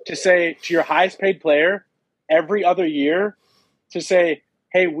to say to your highest paid player every other year to say,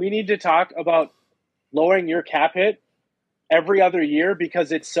 hey, we need to talk about lowering your cap hit every other year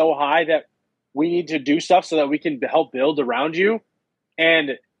because it's so high that we need to do stuff so that we can help build around you.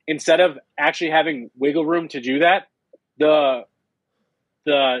 And instead of actually having wiggle room to do that, the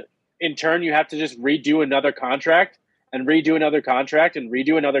in turn, you have to just redo another contract and redo another contract and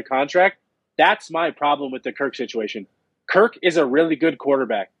redo another contract. That's my problem with the Kirk situation. Kirk is a really good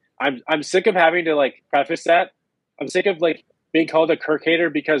quarterback. I'm sick of having to like preface that. I'm sick of like being called a Kirk hater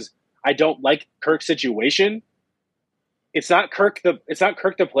because I don't like Kirk's situation. It's not Kirk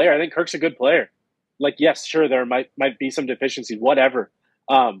the player. I think Kirk's a good player. Like, yes, sure, there might be some deficiencies, whatever.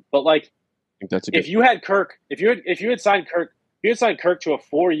 But like, I think that's a good if you had Kirk, if you had signed Kirk to a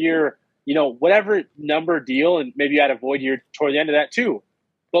 4-year, whatever number deal, and maybe you had a void year toward the end of that too.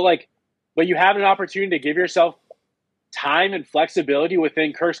 But you have an opportunity to give yourself time and flexibility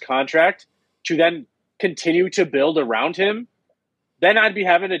within Kirk's contract to then continue to build around him. Then I'd be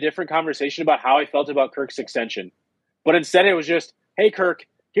having a different conversation about how I felt about Kirk's extension. But instead it was just, hey, Kirk,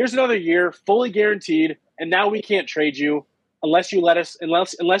 here's another year, fully guaranteed, and now we can't trade you unless you let us.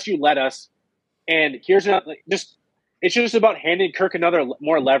 And here's another, it's just about handing Kirk another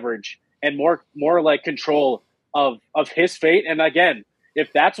more leverage and more like control of his fate. And again,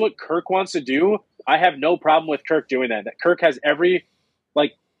 if that's what Kirk wants to do, I have no problem with Kirk doing that. That Kirk has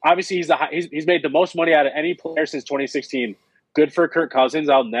obviously he's made the most money out of any player since 2016. Good for Kirk Cousins.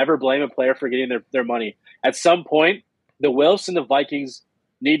 I'll never blame a player for getting their money. At some point, the Wolves and the Vikings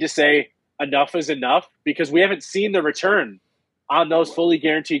need to say enough is enough because we haven't seen the return on those fully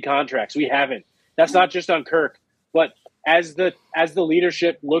guaranteed contracts. We haven't. That's not just on Kirk, but as the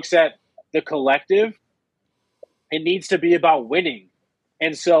leadership looks at the collective, it needs to be about winning.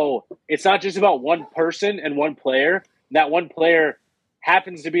 And so it's not just about one person and one player. That one player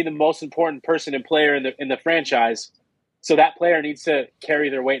happens to be the most important person and player in the franchise. So that player needs to carry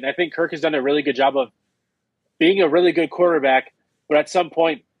their weight. And I think Kirk has done a really good job of being a really good quarterback, but at some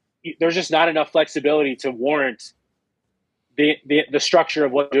point there's just not enough flexibility to warrant the structure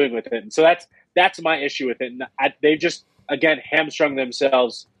of what they're doing with it. And so that's my issue with it. And they've just, again, hamstrung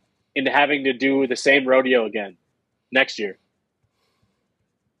themselves into having to do the same rodeo again next year.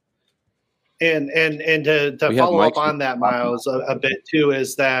 And to follow up on that, Miles, a bit too,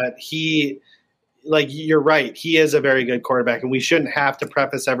 is that you're right. He is a very good quarterback, and we shouldn't have to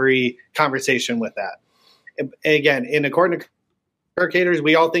preface every conversation with that. And again, according to Kirk haters,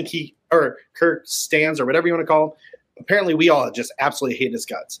 we all think Kirk stands or whatever you want to call him. Apparently, we all just absolutely hate his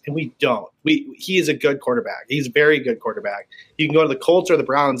guts, and we don't. He is a good quarterback. He's a very good quarterback. You can go to the Colts or the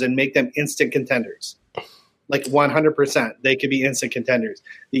Browns and make them instant contenders. Like 100%, they could be instant contenders.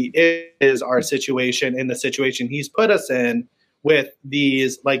 It is our situation and the situation he's put us in with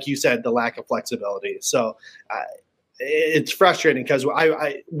these, like you said, the lack of flexibility. So it's frustrating because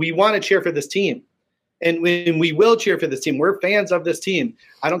we want to cheer for this team. And we will cheer for this team. We're fans of this team.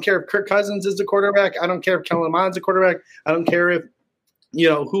 I don't care if Kirk Cousins is the quarterback. I don't care if Kellen Mond's a quarterback. I don't care if,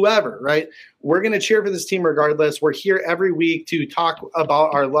 whoever, right? We're going to cheer for this team regardless. We're here every week to talk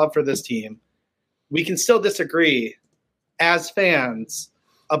about our love for this team. We can still disagree as fans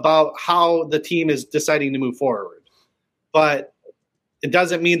about how the team is deciding to move forward. But it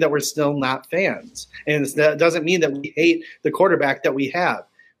doesn't mean that we're still not fans. And it doesn't mean that we hate the quarterback that we have.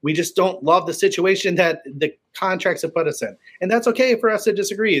 We just don't love the situation that the contracts have put us in. And that's okay for us to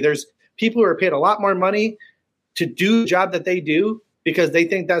disagree. There's people who are paid a lot more money to do the job that they do because they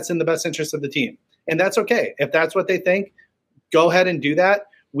think that's in the best interest of the team. And that's okay. If that's what they think, go ahead and do that.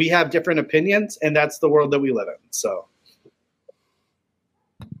 We have different opinions, and that's the world that we live in. So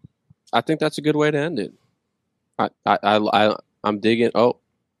I think that's a good way to end it. I'm digging. Oh,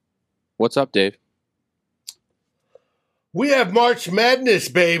 what's up, Dave? We have March Madness,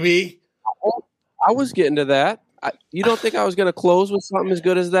 baby. I was getting to that. You don't think I was going to close with something as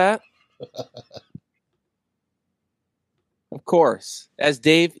good as that? Of course. As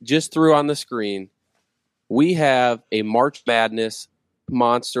Dave just threw on the screen, we have a March Madness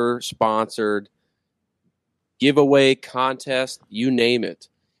Monster sponsored giveaway contest, you name it.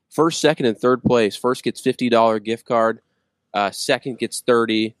 First, second, and third place. First gets $50 gift card. Second gets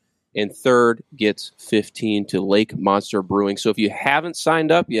 $30, and third gets $15 to Lake Monster Brewing. So if you haven't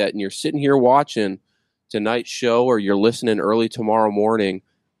signed up yet and you're sitting here watching tonight's show or you're listening early tomorrow morning,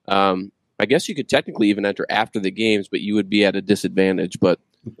 I guess you could technically even enter after the games, but you would be at a disadvantage. But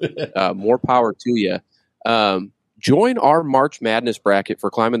more power to you. join our March Madness bracket for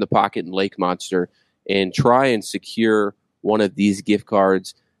Climbing the Pocket and Lake Monster and try and secure one of these gift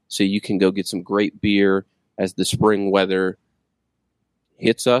cards so you can go get some great beer as the spring weather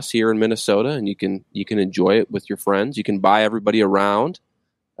hits us here in Minnesota, and you can enjoy it with your friends. You can buy everybody around.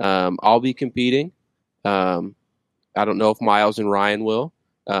 I'll be competing. I don't know if Miles and Ryan will,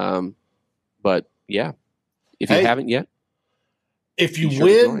 but yeah, if you haven't yet, if you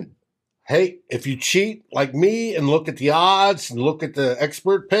win, hey, if you cheat like me and look at the odds and look at the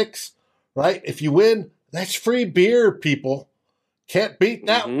expert picks, right? If you win, that's free beer, people. Can't beat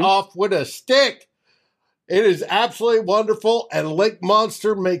that off with a stick. It is absolutely wonderful, and Lake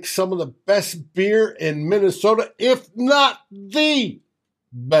Monster makes some of the best beer in Minnesota, if not the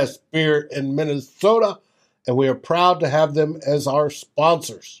best beer in Minnesota, and we are proud to have them as our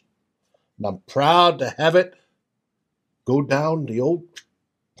sponsors. And I'm proud to have it go down the old...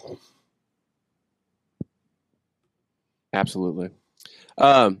 Absolutely.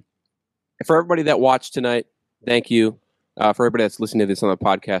 For everybody that watched tonight, thank you. For everybody that's listening to this on the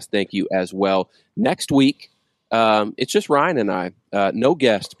podcast, thank you as well. Next week, it's just Ryan and I. No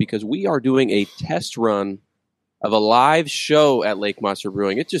guest, because we are doing a test run of a live show at Lake Monster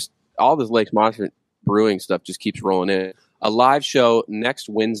Brewing. It just, all this Lake Monster Brewing stuff just keeps rolling in. A live show next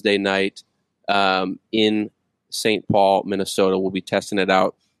Wednesday night in St. Paul, Minnesota. We'll be testing it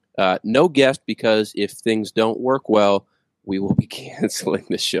out. No guest, because if things don't work well, we will be canceling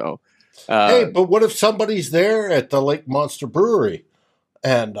the show. Hey, but what if somebody's there at the Lake Monster Brewery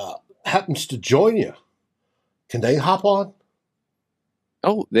and happens to join you? Can they hop on?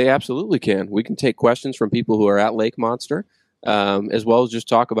 Oh, they absolutely can. We can take questions from people who are at Lake Monster, as well as just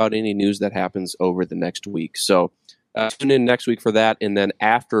talk about any news that happens over the next week. So tune in next week for that. And then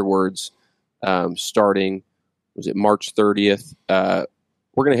afterwards, starting, was it March 30th,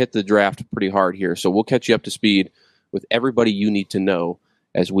 we're going to hit the draft pretty hard here. So we'll catch you up to speed with everybody you need to know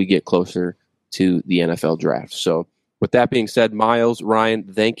as we get closer to the NFL draft. So with that being said, Miles, Ryan,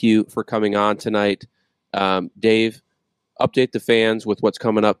 thank you for coming on tonight. Dave, update the fans with what's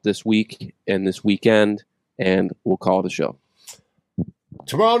coming up this week and this weekend, and we'll call the show.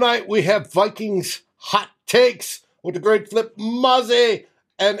 Tomorrow night we have Vikings Hot Takes with the great Flip Muzzy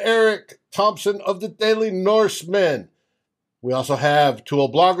and Eric Thompson of the Daily Norseman. We also have two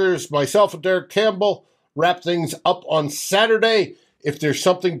old bloggers, myself and Derek Campbell, wrap things up on Saturday. If there's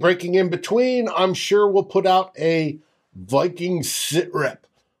something breaking in between, I'm sure we'll put out a Vikings sit rep.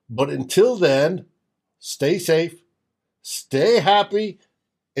 But until then, stay safe, stay happy,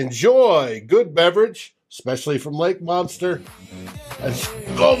 enjoy good beverage, especially from Lake Monster, and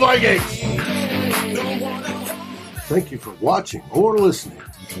go Vikings! Thank you for watching or listening.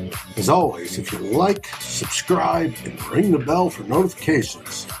 As always, if you like, subscribe, and ring the bell for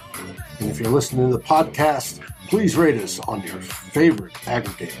notifications. And if you're listening to the podcast, please rate us on your favorite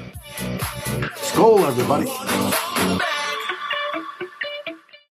aggregator. Skål, everybody.